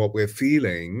from what we're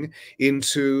feeling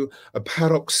into a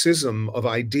paroxysm of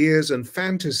ideas and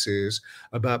fantasies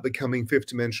about becoming fifth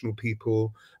dimensional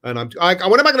people. And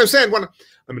what am I going to say?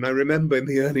 I mean, I remember in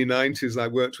the early 90s, I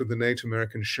worked with a Native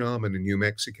American shaman in New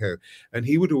Mexico, and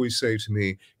he would always say to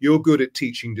me, "You're good at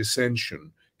teaching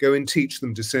dissension. Go and teach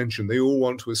them dissension. They all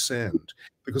want to ascend."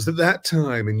 Because at that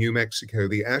time in New Mexico,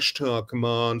 the Ashtar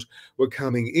Command were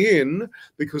coming in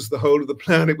because the whole of the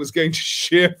planet was going to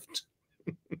shift.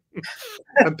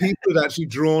 And people had actually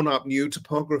drawn up new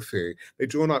topography. They'd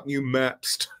drawn up new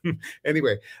maps.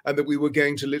 Anyway, and that we were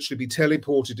going to literally be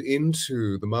teleported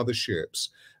into the motherships,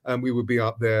 and we would be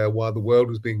up there while the world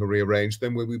was being rearranged.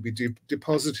 Then we would be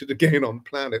deposited again on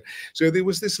planet. So there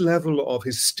was this level of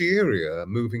hysteria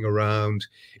moving around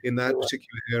in that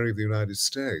particular area of the United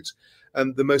States.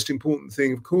 And the most important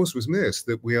thing, of course, was this,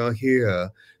 that we are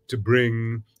here to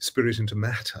bring spirit into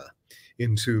matter,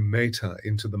 into Meta,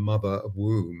 into the mother of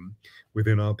womb,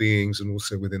 within our beings and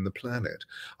also within the planet.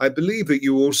 I believe that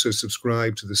you also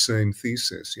subscribe to the same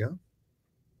thesis, yeah?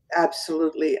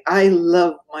 Absolutely. I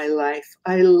love my life.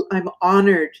 I'm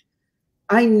honored.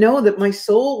 I know that my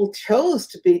soul chose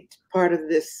to be part of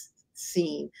this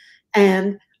scene,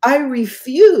 and I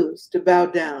refuse to bow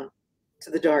down to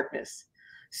the darkness.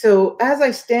 So as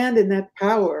I stand in that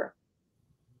power,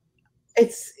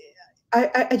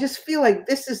 I just feel like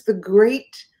this is the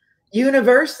great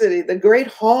university, the great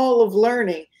hall of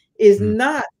learning is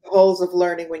not the halls of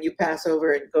learning when you pass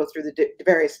over and go through the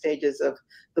various stages of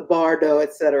the bardo,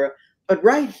 etc. But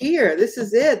right here, this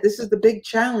is it. This is the big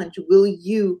challenge. Will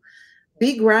you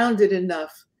be grounded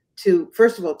enough to,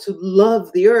 first of all, to love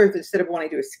the earth instead of wanting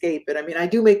to escape it? I mean, I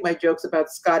do make my jokes about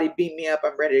Scotty, beam me up,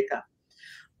 I'm ready to come.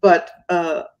 But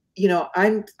you know,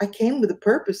 I came with a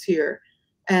purpose here,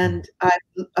 and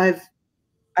I've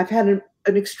had an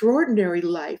extraordinary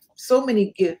life, so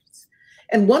many gifts,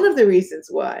 and one of the reasons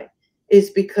why is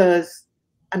because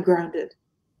I'm grounded,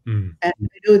 and I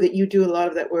know that you do a lot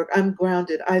of that work. I'm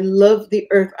grounded. I love the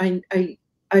earth.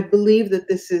 I believe that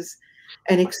this is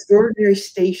an extraordinary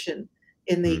station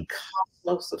in the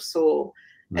cosmos of soul.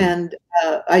 And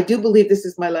I do believe this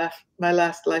is my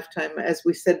last lifetime. As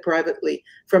we said privately,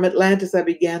 from Atlantis I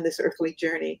began this earthly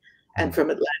journey, and from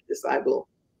Atlantis I will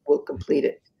complete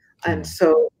it. And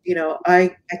so, you know,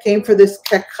 I came for this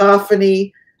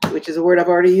cacophony, which is a word I've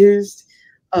already used,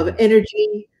 of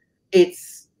energy.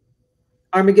 It's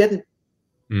Armageddon.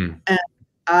 And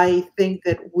I think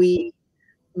that we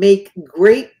make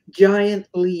great giant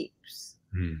leaps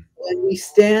when we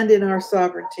stand in our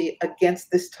sovereignty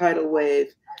against this tidal wave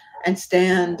and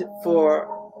stand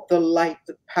for the light,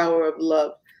 the power of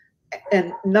love,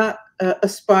 and not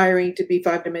aspiring to be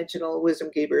five-dimensional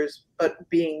wisdom keepers, but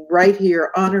being right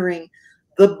here, honoring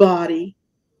the body,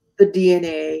 the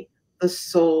DNA, the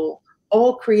soul,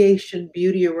 all creation,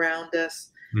 beauty around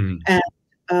us, and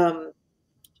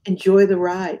enjoy the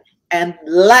ride and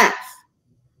laugh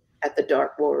at the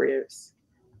dark warriors.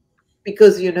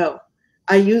 Because, you know,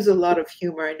 I use a lot of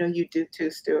humor. I know you do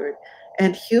too, Stuart.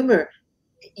 And humor,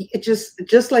 it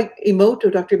just like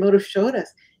Dr. Emoto showed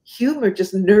us, humor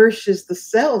just nourishes the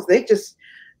cells. They just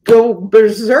go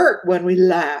berserk when we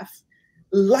laugh.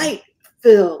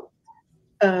 Light-filled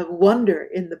wonder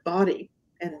in the body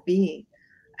and being.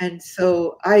 And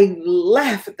so I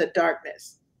laugh at the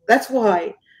darkness. That's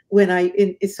why when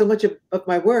it's so much of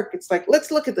my work, it's like, let's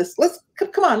look at this.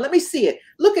 Come on, let me see it.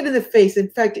 Look it in the face. In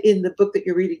fact, in the book that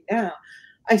you're reading now,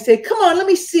 I say, come on, let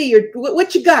me see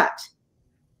what you got.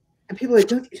 And people are like,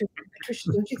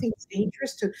 Patricia, don't you think it's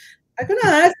dangerous to? I go,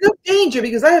 no, it's no danger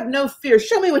because I have no fear.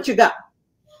 Show me what you got.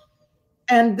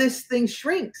 And this thing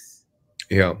shrinks.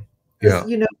 Yeah.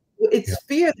 You know, it's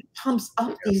fear that pumps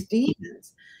up these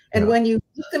demons. And when you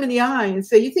look them in the eye and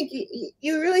say,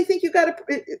 you really think you got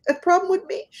a problem with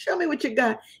me? Show me what you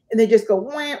got. And they just go,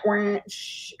 wah, wah,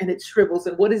 shh, and it shrivels.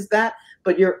 And what is that?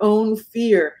 But your own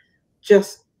fear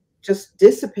just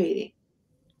dissipating.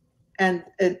 And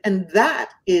that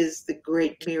is the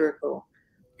great miracle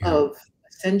of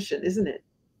ascension, isn't it?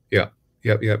 Yeah.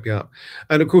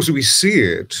 And of course, we see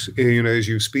it, you know, as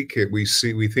you speak it, we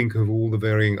think of all the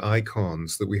varying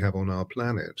icons that we have on our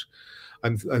planet.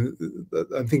 I'm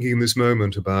thinking in this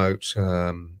moment about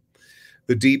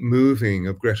the deep moving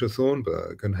of Greta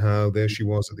Thunberg and how there she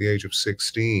was at the age of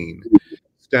 16,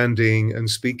 standing and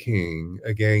speaking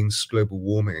against global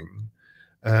warming,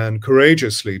 and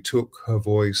courageously took her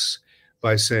voice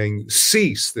by saying,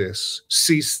 cease this,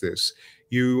 cease this.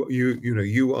 You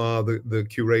are the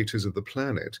curators of the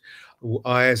planet.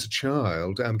 I, as a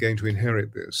child, am going to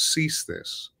inherit this. Cease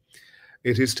this.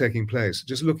 It is taking place.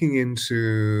 Just looking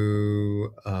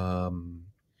into,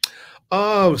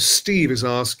 oh, Steve is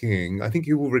asking, I think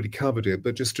you already covered it,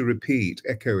 but just to repeat,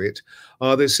 echo it,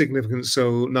 are there significant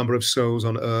number of souls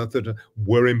on Earth that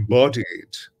were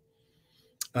embodied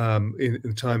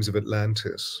in times of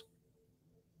Atlantis?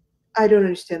 I don't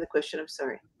understand the question. I'm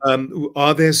sorry.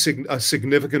 Are there a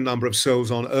significant number of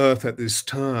souls on Earth at this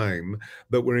time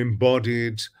that were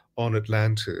embodied on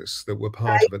Atlantis, that were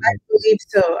part of I Atlantis? believe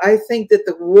so. I think that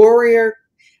the warrior,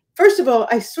 first of all,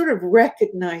 I sort of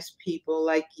recognize people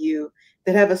like you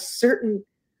that have a certain,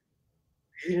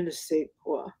 je ne sais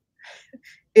quoi.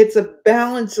 It's a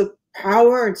balance of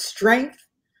power and strength,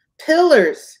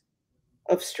 pillars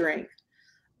of strength,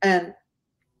 and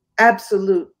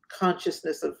absolute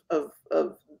consciousness of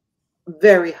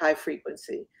very high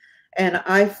frequency. And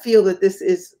I feel that this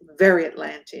is very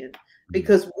Atlantean,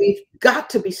 because we've got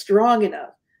to be strong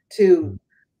enough to,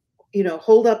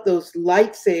 hold up those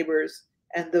lightsabers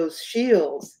and those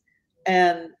shields,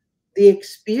 and the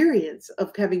experience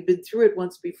of having been through it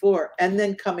once before and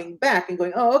then coming back and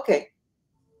going, oh, okay,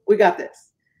 we got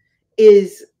this,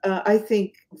 is, I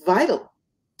think, vital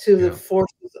to the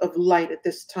forces of light at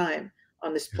this time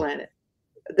on this planet.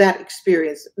 That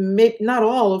experience, not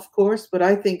all, of course, but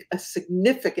I think a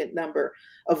significant number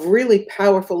of really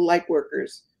powerful light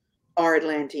workers are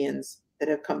Atlanteans that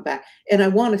have come back. And I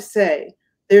want to say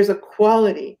there's a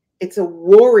quality, it's a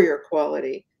warrior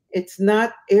quality. It's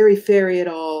not airy-fairy at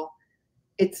all.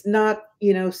 It's not,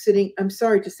 sitting, I'm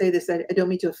sorry to say this, I don't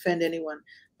mean to offend anyone,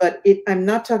 but I'm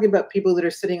not talking about people that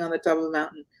are sitting on the top of a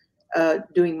mountain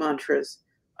doing mantras.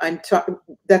 I'm talking,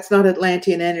 that's not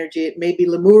Atlantean energy. It may be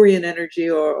Lemurian energy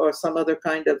or some other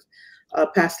kind of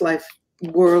past life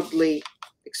worldly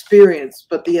experience.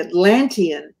 But the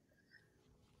Atlantean,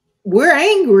 we're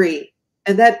angry.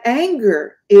 And that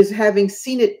anger is having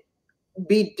seen it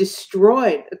be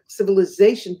destroyed,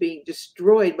 civilization being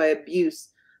destroyed by abuse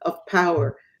of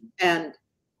power and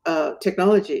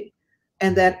technology.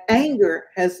 And that anger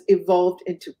has evolved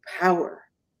into power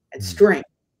and strength.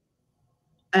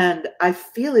 And I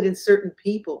feel it in certain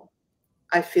people.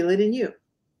 I feel it in you.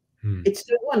 It's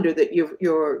no wonder that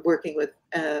you're working with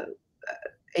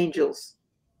angels,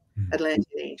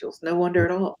 Atlantean angels. No wonder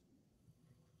at all.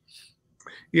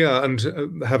 Yeah,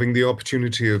 and having the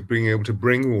opportunity of being able to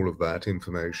bring all of that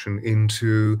information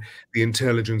into the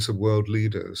intelligence of world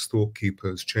leaders, thought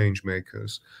keepers, change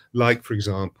makers, like, for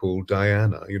example,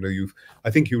 Diana.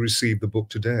 I think you received the book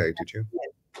today, did you?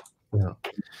 Yeah.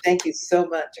 Thank you so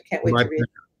much. I can't wait to read it.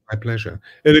 My pleasure.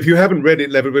 And if you haven't read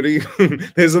it, everybody,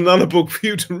 there's another book for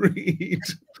you to read.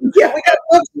 Yeah, we got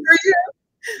books for you.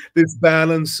 This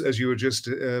balance, as you were just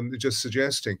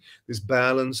suggesting, this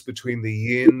balance between the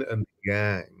yin and the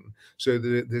yang. So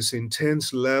this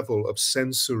intense level of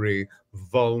sensory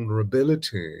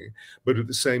vulnerability, but at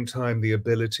the same time, the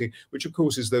ability, which of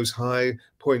course is those high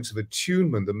points of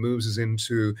attunement that moves us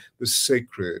into the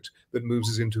sacred, that moves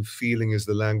us into feeling as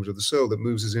the language of the soul, that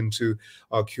moves us into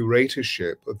our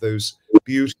curatorship of those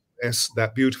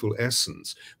that beautiful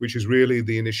essence, which is really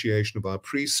the initiation of our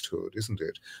priesthood, isn't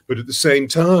it? But at the same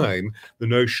time, the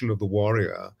notion of the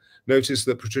warrior. Notice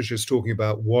that Patricia is talking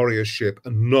about warriorship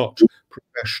and not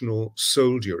professional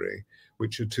soldiery,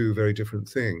 which are two very different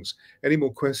things. Any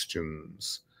more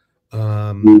questions?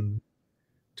 One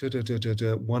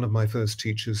of my first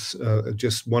teachers,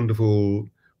 just wonderful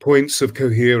points of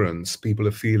coherence people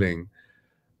are feeling.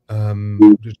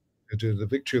 The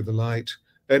victory of the light.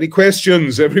 Any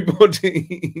questions,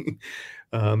 everybody?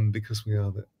 Because we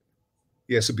are there.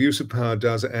 Yes, abuse of power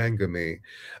does anger me.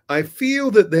 I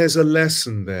feel that there's a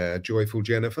lesson there, Joyful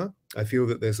Jennifer. I feel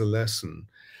that there's a lesson,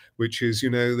 which is,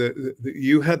 that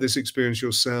you had this experience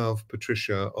yourself,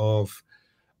 Patricia, of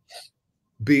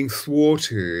being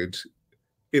thwarted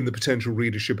in the potential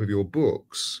readership of your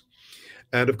books.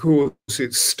 And of course,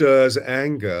 it stirs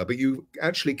anger, but you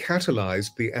actually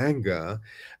catalyzed the anger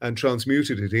and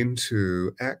transmuted it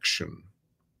into action.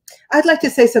 I'd like to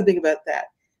say something about that.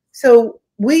 So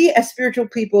we as spiritual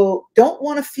people don't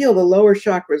want to feel the lower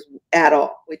chakras at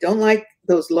all. We don't like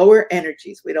those lower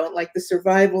energies. We don't like the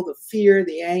survival, the fear,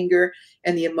 the anger,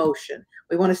 and the emotion.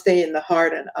 We want to stay in the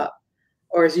heart and up,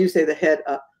 or as you say, the head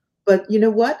up. But you know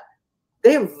what?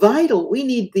 They're vital. We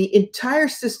need the entire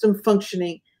system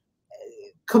functioning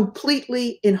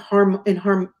completely in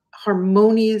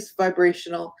harmonious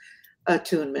vibrational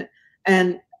attunement.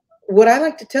 And what I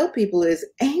like to tell people is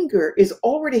anger is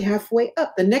already halfway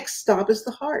up. The next stop is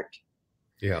the heart.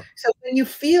 Yeah. So when you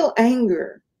feel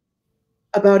anger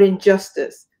about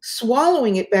injustice,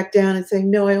 swallowing it back down and saying,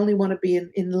 no, I only want to be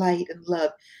in light and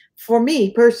love. For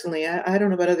me personally, I don't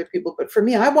know about other people, but for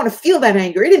me, I want to feel that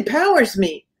anger. It empowers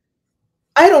me.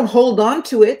 I don't hold on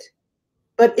to it,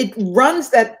 but it runs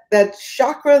that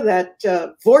chakra,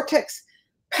 that vortex.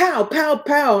 Pow, pow,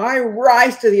 pow. I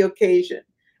rise to the occasion.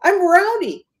 I'm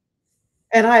rowdy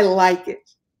and I like it.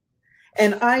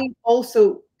 And I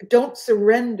also don't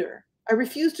surrender. I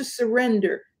refuse to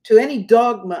surrender to any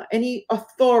dogma, any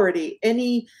authority,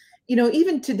 any,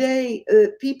 even today,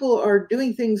 people are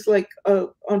doing things like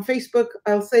on Facebook,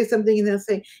 I'll say something and they'll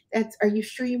say, are you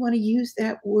sure you want to use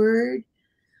that word?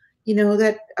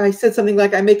 That I said something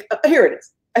like, here it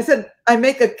is. I said, I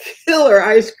make a killer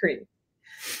ice cream.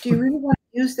 Do you really want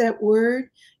to use that word?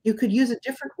 You could use a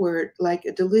different word, like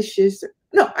a delicious.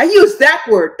 No, I use that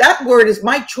word. That word is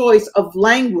my choice of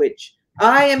language.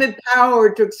 I am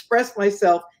empowered to express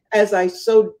myself as I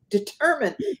so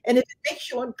determine. And if it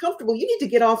makes you uncomfortable, you need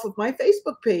to get off of my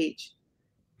Facebook page,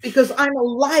 because I'm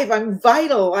alive, I'm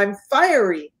vital, I'm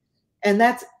fiery. And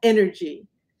that's energy.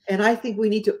 And I think we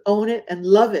need to own it and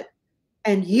love it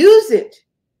and use it.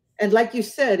 And like you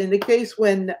said, in the case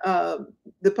when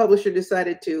the publisher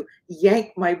decided to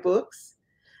yank my books,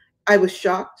 I was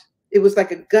shocked. It was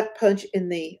like a gut punch in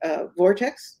the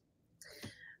vortex.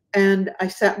 And I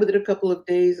sat with it a couple of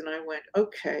days and I went,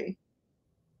 okay,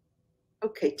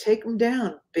 take them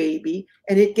down, baby.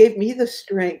 And it gave me the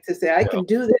strength to say, I can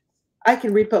do this. I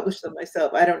can republish them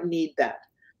myself. I don't need that.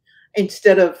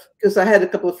 Instead of, because I had a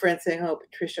couple of friends saying, oh,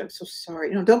 Patricia, I'm so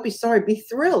sorry. Don't be sorry, be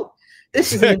thrilled.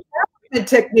 This is an empowerment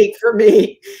technique for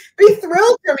me. Be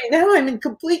thrilled for me. Now I'm in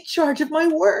complete charge of my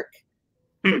work.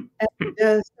 And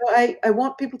so I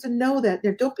want people to know that.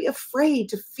 Don't be afraid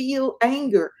to feel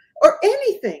anger or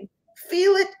anything.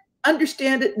 Feel it,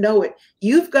 understand it, know it.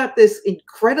 You've got this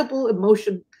incredible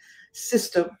emotion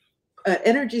system,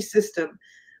 energy system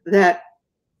that,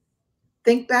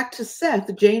 think back to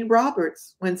Seth, Jane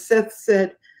Roberts, when Seth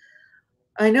said,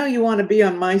 I know you want to be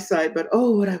on my side, but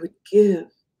oh, what I would give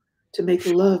to make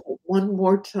love one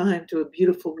more time to a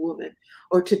beautiful woman,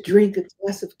 or to drink a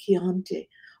glass of Chianti,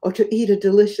 or to eat a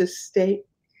delicious steak.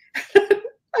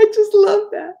 I just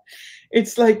love that.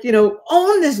 It's like,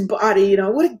 own this body,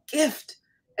 what a gift,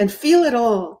 and feel it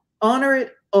all, honor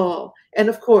it all. And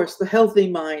of course, the healthy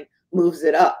mind moves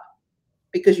it up,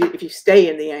 because if you stay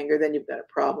in the anger, then you've got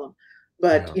a problem.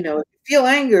 But, if you feel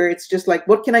anger, it's just like,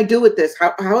 what can I do with this?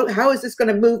 How is this going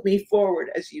to move me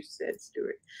forward, as you said,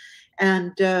 Stuart?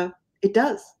 And it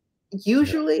does.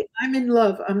 Usually I'm in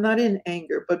love. I'm not in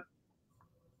anger. But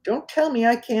don't tell me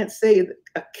I can't say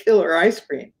a killer ice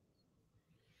cream.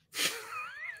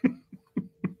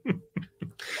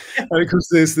 Because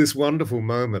there's this wonderful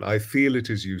moment. I feel it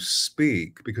as you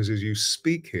speak, because as you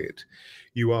speak it,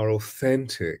 you are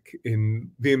authentic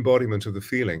in the embodiment of the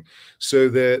feeling. So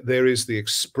there is the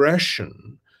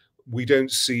expression. We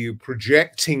don't see you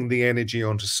projecting the energy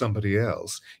onto somebody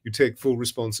else. You take full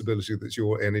responsibility that's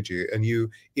your energy and you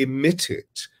emit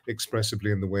it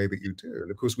expressively in the way that you do.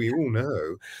 And of course, we all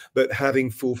know that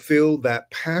having fulfilled that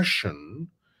passion,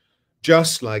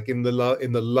 just like in the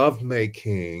love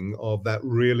making of that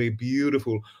really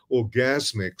beautiful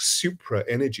orgasmic supra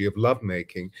energy of love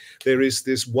making, there is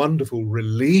this wonderful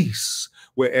release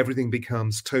where everything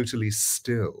becomes totally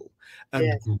still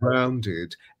and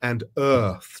grounded and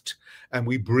earthed, and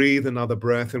we breathe another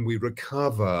breath and we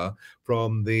recover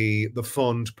from the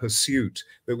fond pursuit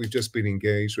that we've just been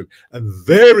engaged with. And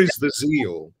there is the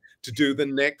zeal to do the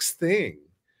next thing.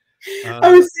 I was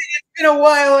saying, it's been a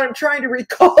while and I'm trying to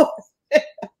recall.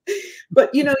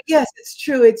 But yes, it's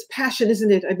true. It's passion,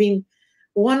 isn't it? I mean,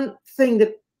 one thing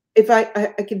that if I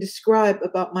can describe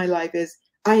about my life is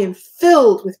I am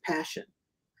filled with passion.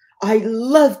 I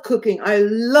love cooking. I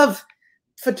love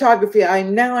photography.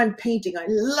 Now I'm painting. I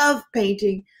love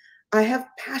painting. I have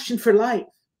passion for life.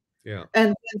 Yeah. And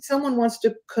when someone wants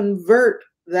to convert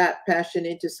that passion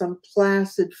into some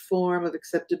placid form of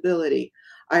acceptability,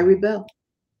 I rebel.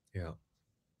 Yeah.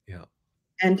 Yeah.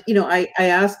 And, I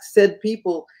ask said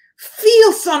people,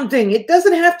 feel something. It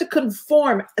doesn't have to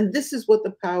conform. And this is what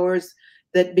the powers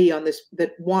that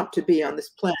want to be on this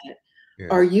planet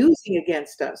are using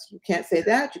against us. You can't say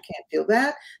that. You can't feel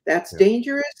that. That's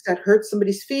dangerous. That hurts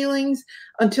somebody's feelings,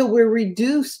 until we're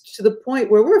reduced to the point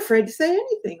where we're afraid to say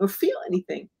anything or feel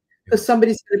anything, because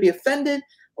somebody's going to be offended,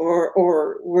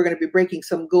 or we're going to be breaking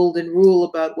some golden rule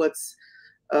about what's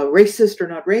racist or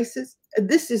not racist. And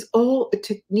this is all a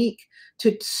technique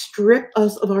to strip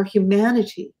us of our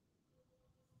humanity.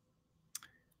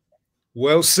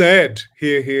 Well said.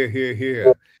 Here, here, here,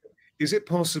 here. Is it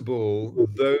possible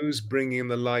those bringing in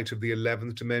the light of the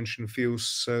 11th dimension feel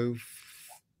so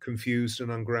confused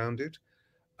and ungrounded?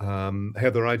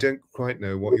 Heather, I don't quite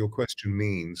know what your question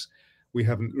means. We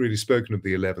haven't really spoken of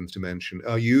the 11th dimension.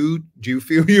 Do you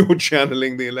feel you're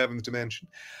channeling the 11th dimension?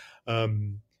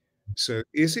 So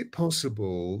is it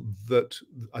possible that,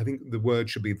 I think the word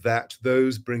should be that,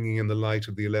 those bringing in the light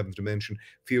of the 11th dimension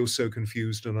feel so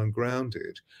confused and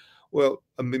ungrounded? Well,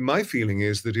 I mean, my feeling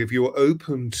is that if you're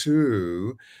open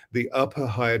to the upper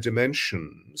higher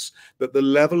dimensions, that the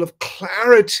level of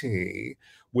clarity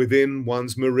within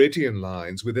one's meridian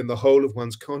lines, within the whole of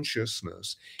one's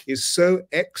consciousness, is so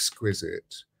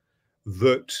exquisite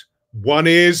that one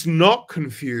is not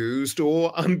confused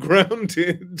or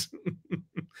ungrounded.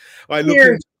 I look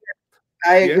Here, into,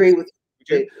 I yeah, agree with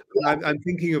you. I'm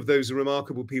thinking of those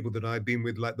remarkable people that I've been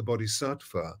with, like the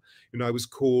Bodhisattva. You know, I was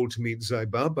called to meet Sai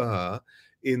Baba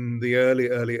in the early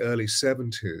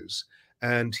 70s.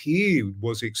 And he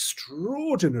was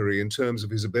extraordinary in terms of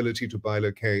his ability to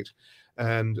bilocate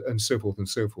and so forth and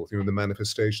so forth. You know, the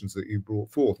manifestations that he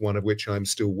brought forth, one of which I'm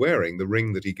still wearing, the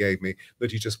ring that he gave me,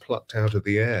 that he just plucked out of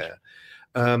the air.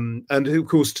 And of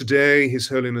course, today, His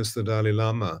Holiness the Dalai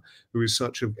Lama, who is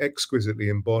such an exquisitely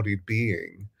embodied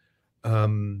being.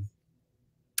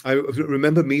 I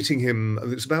remember meeting him,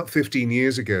 it was about 15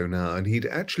 years ago now, and he'd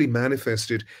actually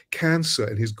manifested cancer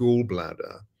in his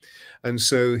gallbladder. And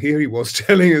so here he was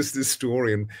telling us this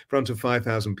story in front of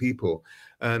 5,000 people.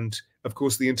 And of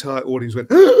course, the entire audience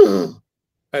went,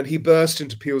 and he burst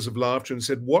into peals of laughter and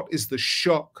said, "What is the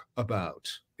shock about?"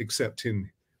 Except in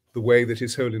the way that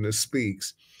His Holiness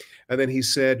speaks. And then he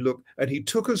said, look, and he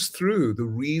took us through the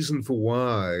reason for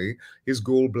why his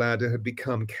gallbladder had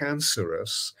become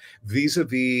cancerous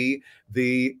vis-a-vis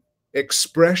the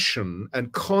expression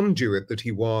and conduit that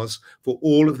he was for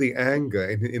all of the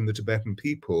anger in the Tibetan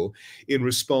people in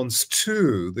response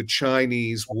to the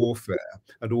Chinese warfare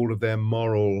and all of their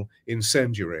moral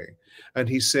incendiary. And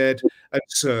he said, and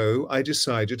so I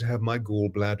decided to have my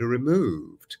gallbladder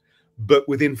removed. But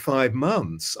within 5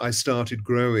 months, I started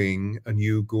growing a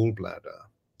new gallbladder.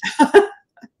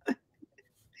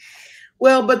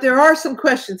 Well, but there are some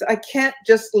questions. I can't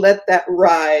just let that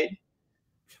ride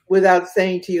without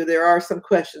saying to you, there are some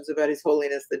questions about His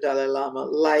Holiness the Dalai Lama,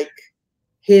 like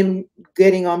him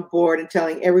getting on board and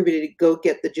telling everybody to go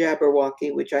get the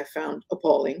Jabberwocky, which I found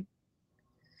appalling.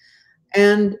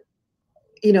 And,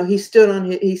 you know, he sat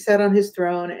on his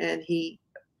throne and he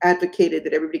advocated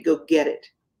that everybody go get it.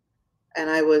 And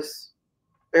I was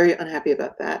very unhappy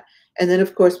about that. And then,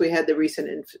 of course, we had the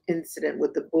recent incident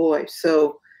with the boy.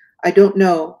 So I don't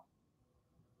know.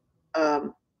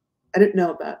 I don't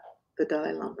know about the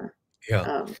Dalai Lama.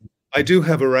 Yeah. I do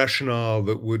have a rationale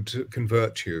that would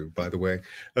convert you, by the way,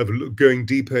 of going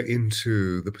deeper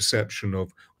into the perception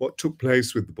of what took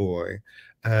place with the boy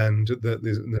and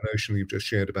the notion you've just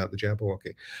shared about the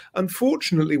Jabberwocky.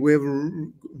 Unfortunately, we're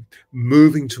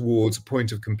moving towards a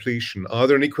point of completion. Are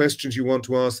there any questions you want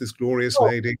to ask this glorious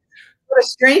lady? What a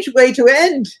strange way to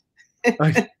end.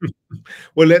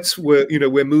 Well,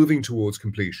 we're moving towards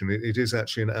completion. It is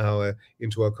actually an hour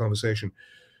into our conversation.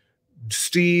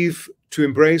 Steve, to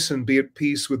embrace and be at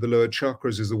peace with the lower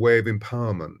chakras is a way of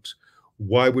empowerment.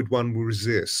 Why would one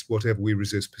resist? Whatever we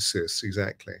resist persists.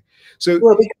 Exactly. So,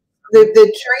 well,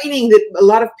 the training that a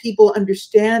lot of people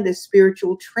understand as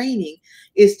spiritual training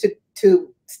is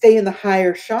to stay in the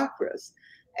higher chakras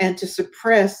and to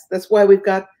suppress. That's why we've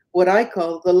got what I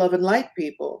call the love and light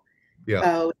people.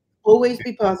 yeah. Always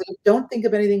be positive. Don't think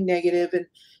of anything negative. And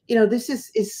you know, this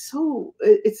is so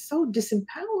it's so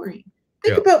disempowering.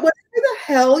 Think about whatever the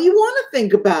hell you want to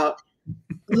think about.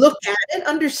 Look at it,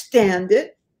 understand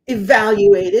it,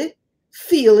 evaluate it,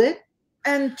 feel it,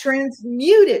 and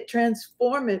transmute it,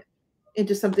 transform it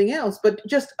into something else. But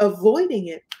just avoiding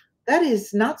it, that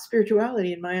is not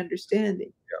spirituality in my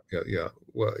understanding. Yeah.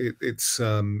 Well, it's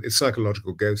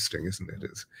psychological ghosting, isn't it?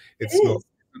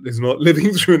 It's not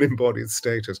living through an embodied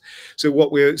status.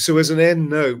 So as an end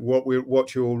note,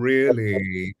 what you're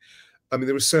really, I mean,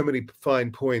 there are so many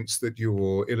fine points that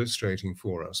you're illustrating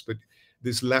for us, but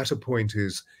this latter point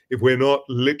is, if we're not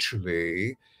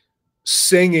literally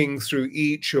singing through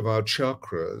each of our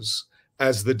chakras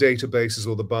as the databases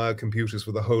or the biocomputers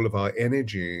for the whole of our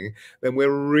energy, then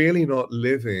we're really not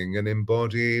living an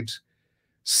embodied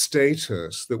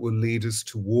status that will lead us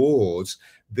towards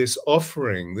this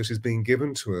offering that is being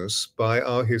given to us by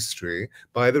our history,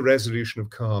 by the resolution of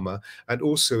karma, and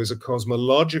also as a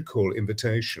cosmological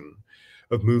invitation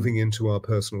of moving into our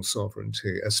personal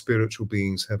sovereignty as spiritual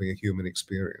beings having a human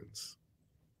experience.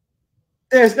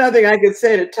 There's nothing I could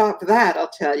say to top that, I'll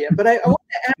tell you. But I want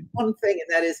to add one thing,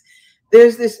 and that is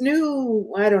there's this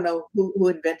new, I don't know who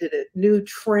invented it, new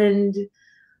trend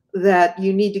that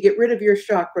you need to get rid of your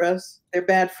chakras. They're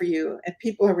bad for you. And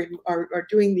people are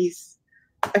doing these,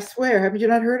 I swear, haven't you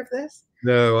not heard of this?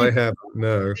 No, I have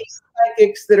no. These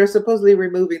psychics that are supposedly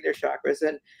removing their chakras.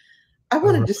 And I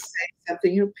want to All just say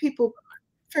something, people,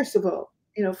 first of all,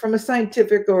 from a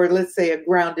scientific or let's say a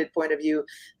grounded point of view,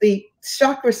 the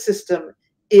chakra system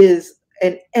is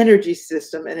an energy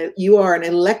system, and you are an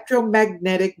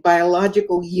electromagnetic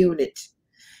biological unit.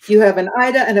 You have an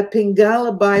Ida and a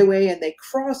Pingala byway, and they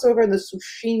cross over in the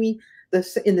Sushimi,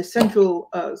 in the central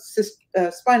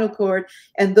spinal cord.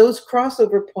 And those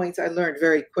crossover points, I learned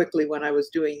very quickly when I was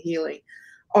doing healing,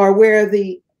 are where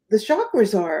the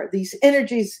chakras are. These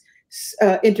energies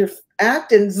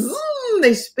interact and zoom,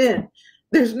 they spin.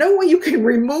 There's no way you can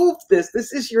remove this.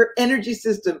 This is your energy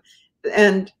system.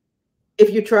 And if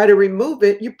you try to remove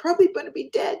it, you're probably going to be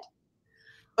dead.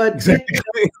 But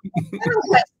exactly.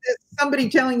 Somebody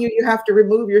telling you you have to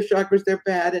remove your chakras, they're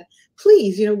bad. And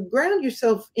please, ground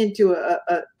yourself into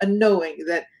a knowing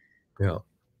that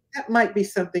that might be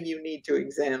something you need to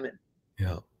examine.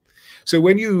 Yeah. So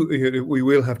when we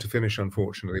will have to finish,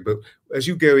 unfortunately, but as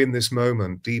you go in this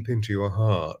moment deep into your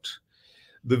heart,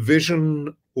 the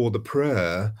vision or the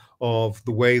prayer of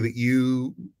the way that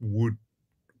you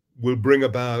will bring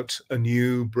about a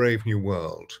new, brave new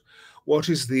world, what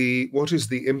is the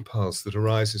impulse that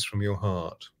arises from your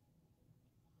heart?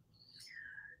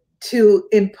 To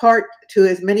impart to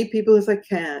as many people as I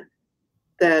can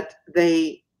that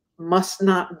they must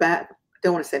not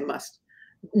don't want to say must,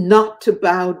 not to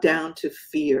bow down to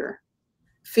fear.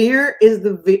 Fear is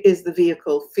the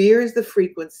vehicle. Fear is the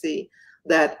frequency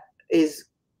that is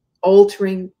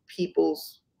altering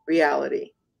people's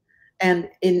reality. And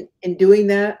in doing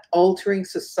that, altering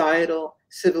societal,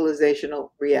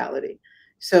 civilizational reality.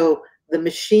 So the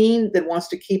machine that wants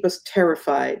to keep us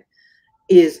terrified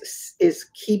is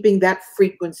keeping that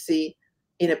frequency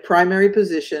in a primary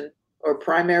position or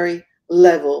primary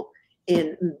level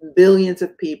in billions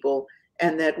of people,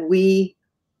 and that we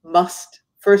must,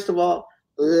 first of all,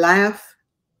 laugh.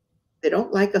 They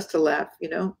don't like us to laugh,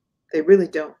 they really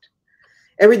don't.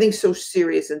 Everything's so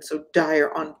serious and so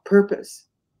dire on purpose.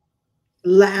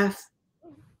 Laugh.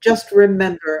 Just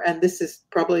remember, and this is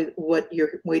probably what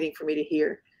you're waiting for me to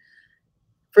hear.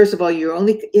 First of all, you're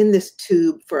only in this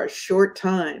tube for a short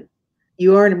time.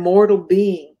 You are an immortal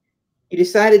being. You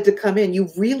decided to come in. You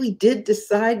really did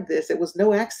decide this. It was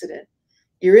no accident.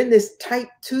 You're in this tight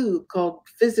tube called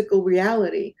physical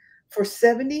reality for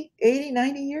 70, 80,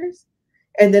 90 years.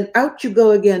 And then out you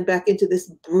go again back into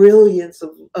this brilliance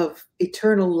of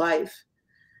eternal life,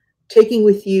 taking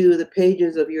with you the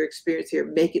pages of your experience here.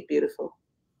 Make it beautiful.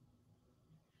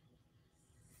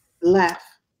 Laugh.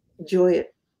 Enjoy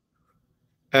it.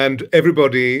 And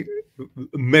everybody,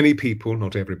 many people,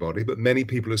 not everybody, but many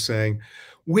people are saying,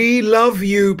 we love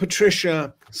you,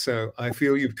 Patricia. So I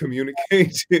feel you've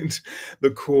communicated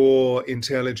the core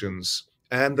intelligence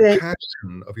and the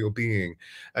passion of your being.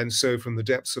 And so from the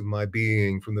depths of my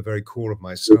being, from the very core of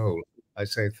my soul, I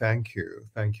say thank you,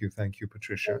 thank you, thank you,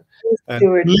 Patricia. And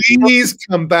please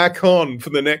come back on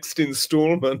for the next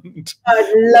installment. I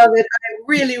love it. I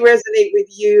really resonate with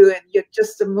you, and you're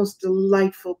just the most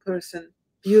delightful person.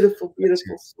 Beautiful,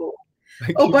 beautiful soul.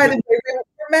 Oh, by the way, we're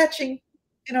matching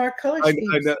in our color schemes.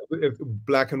 I know,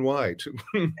 black and white.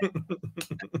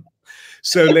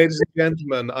 So, ladies and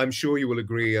gentlemen, I'm sure you will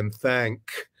agree and thank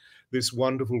this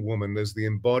wonderful woman as the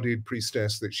embodied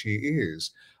priestess that she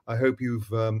is. I hope you're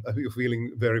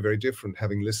feeling very, very different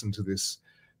having listened to this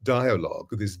dialogue,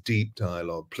 this deep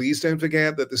dialogue. Please don't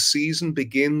forget that the season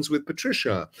begins with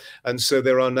Patricia. And so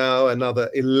there are now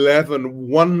another 11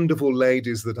 wonderful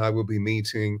ladies that I will be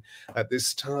meeting at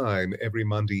this time every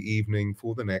Monday evening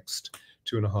for the next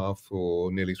 2.5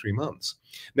 or nearly 3 months.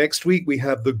 Next week, we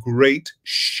have the great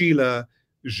Sheila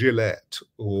Gillette,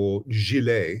 or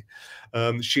Gillet.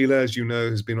 Sheila, as you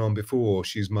know, has been on before.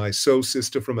 She's my soul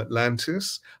sister from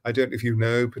Atlantis. I don't know if you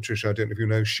know, Patricia, I don't know if you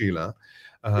know Sheila.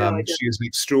 No, she is an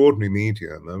extraordinary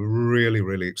medium, a really,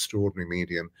 really extraordinary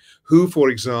medium, who, for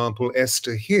example,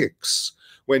 Esther Hicks,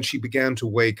 when she began to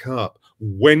wake up,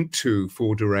 went to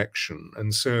for direction.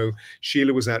 And so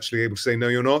Sheila was actually able to say, no,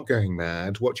 you're not going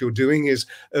mad. What you're doing is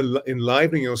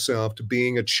enlivening yourself to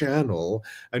being a channel,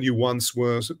 and you once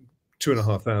were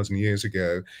 2,500 years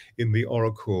ago in the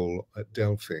Oracle at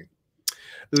Delphi.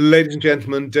 Ladies and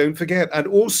gentlemen, don't forget. And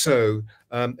also,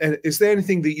 is there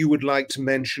anything that you would like to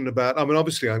mention about? I mean,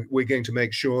 obviously, we're going to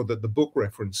make sure that the book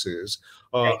references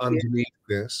are underneath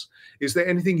this. Is there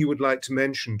anything you would like to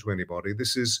mention to anybody?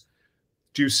 This is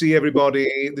Do you see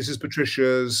everybody? This is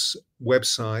Patricia's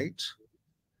website.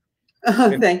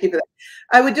 Thank you for that.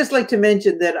 I would just like to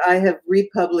mention that I have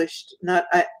republished,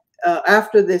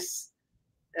 after this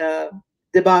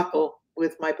debacle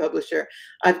with my publisher,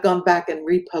 I've gone back and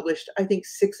republished, I think,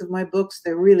 6 of my books.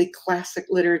 They're really classic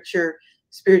literature,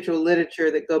 spiritual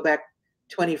literature that go back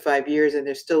 25 years, and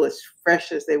they're still as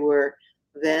fresh as they were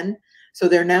then. So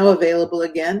they're now available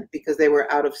again because they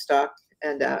were out of stock,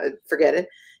 and forget it.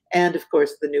 And of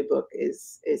course, the new book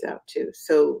is out too.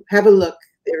 So have a look.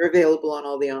 They're available on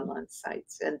all the online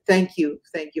sites. And thank you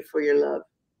for your love.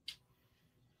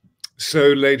 So,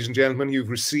 ladies and gentlemen, you've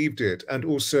received it. And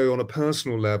also on a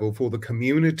personal level, for the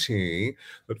community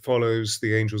that follows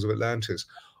the Angels of Atlantis.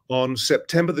 On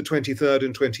September the 23rd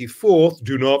and 24th,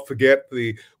 do not forget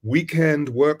the weekend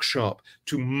workshop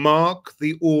to mark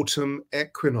the autumn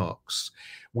equinox.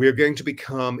 We're going to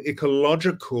become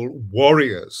ecological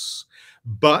warriors,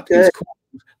 but Good. it's called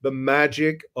the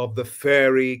magic of the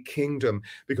fairy kingdom,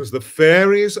 because the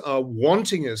fairies are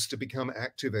wanting us to become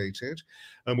activated.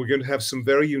 And we're going to have some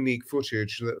very unique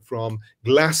footage from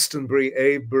Glastonbury,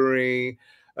 Avebury,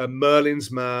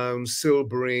 Merlin's Mound,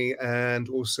 Silbury, and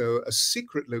also a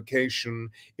secret location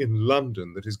in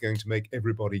London that is going to make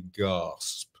everybody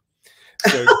gasp.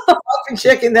 So I'll be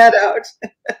checking that out.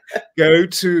 go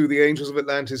to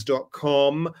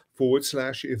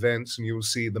theangelsofatlantis.com/events and you'll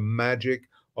see the magic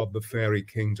of the fairy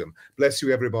kingdom. Bless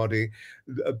you, everybody.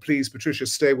 Please, Patricia,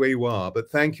 stay where you are.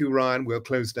 But thank you, Ryan. We'll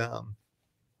close down.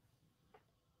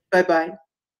 Bye-bye.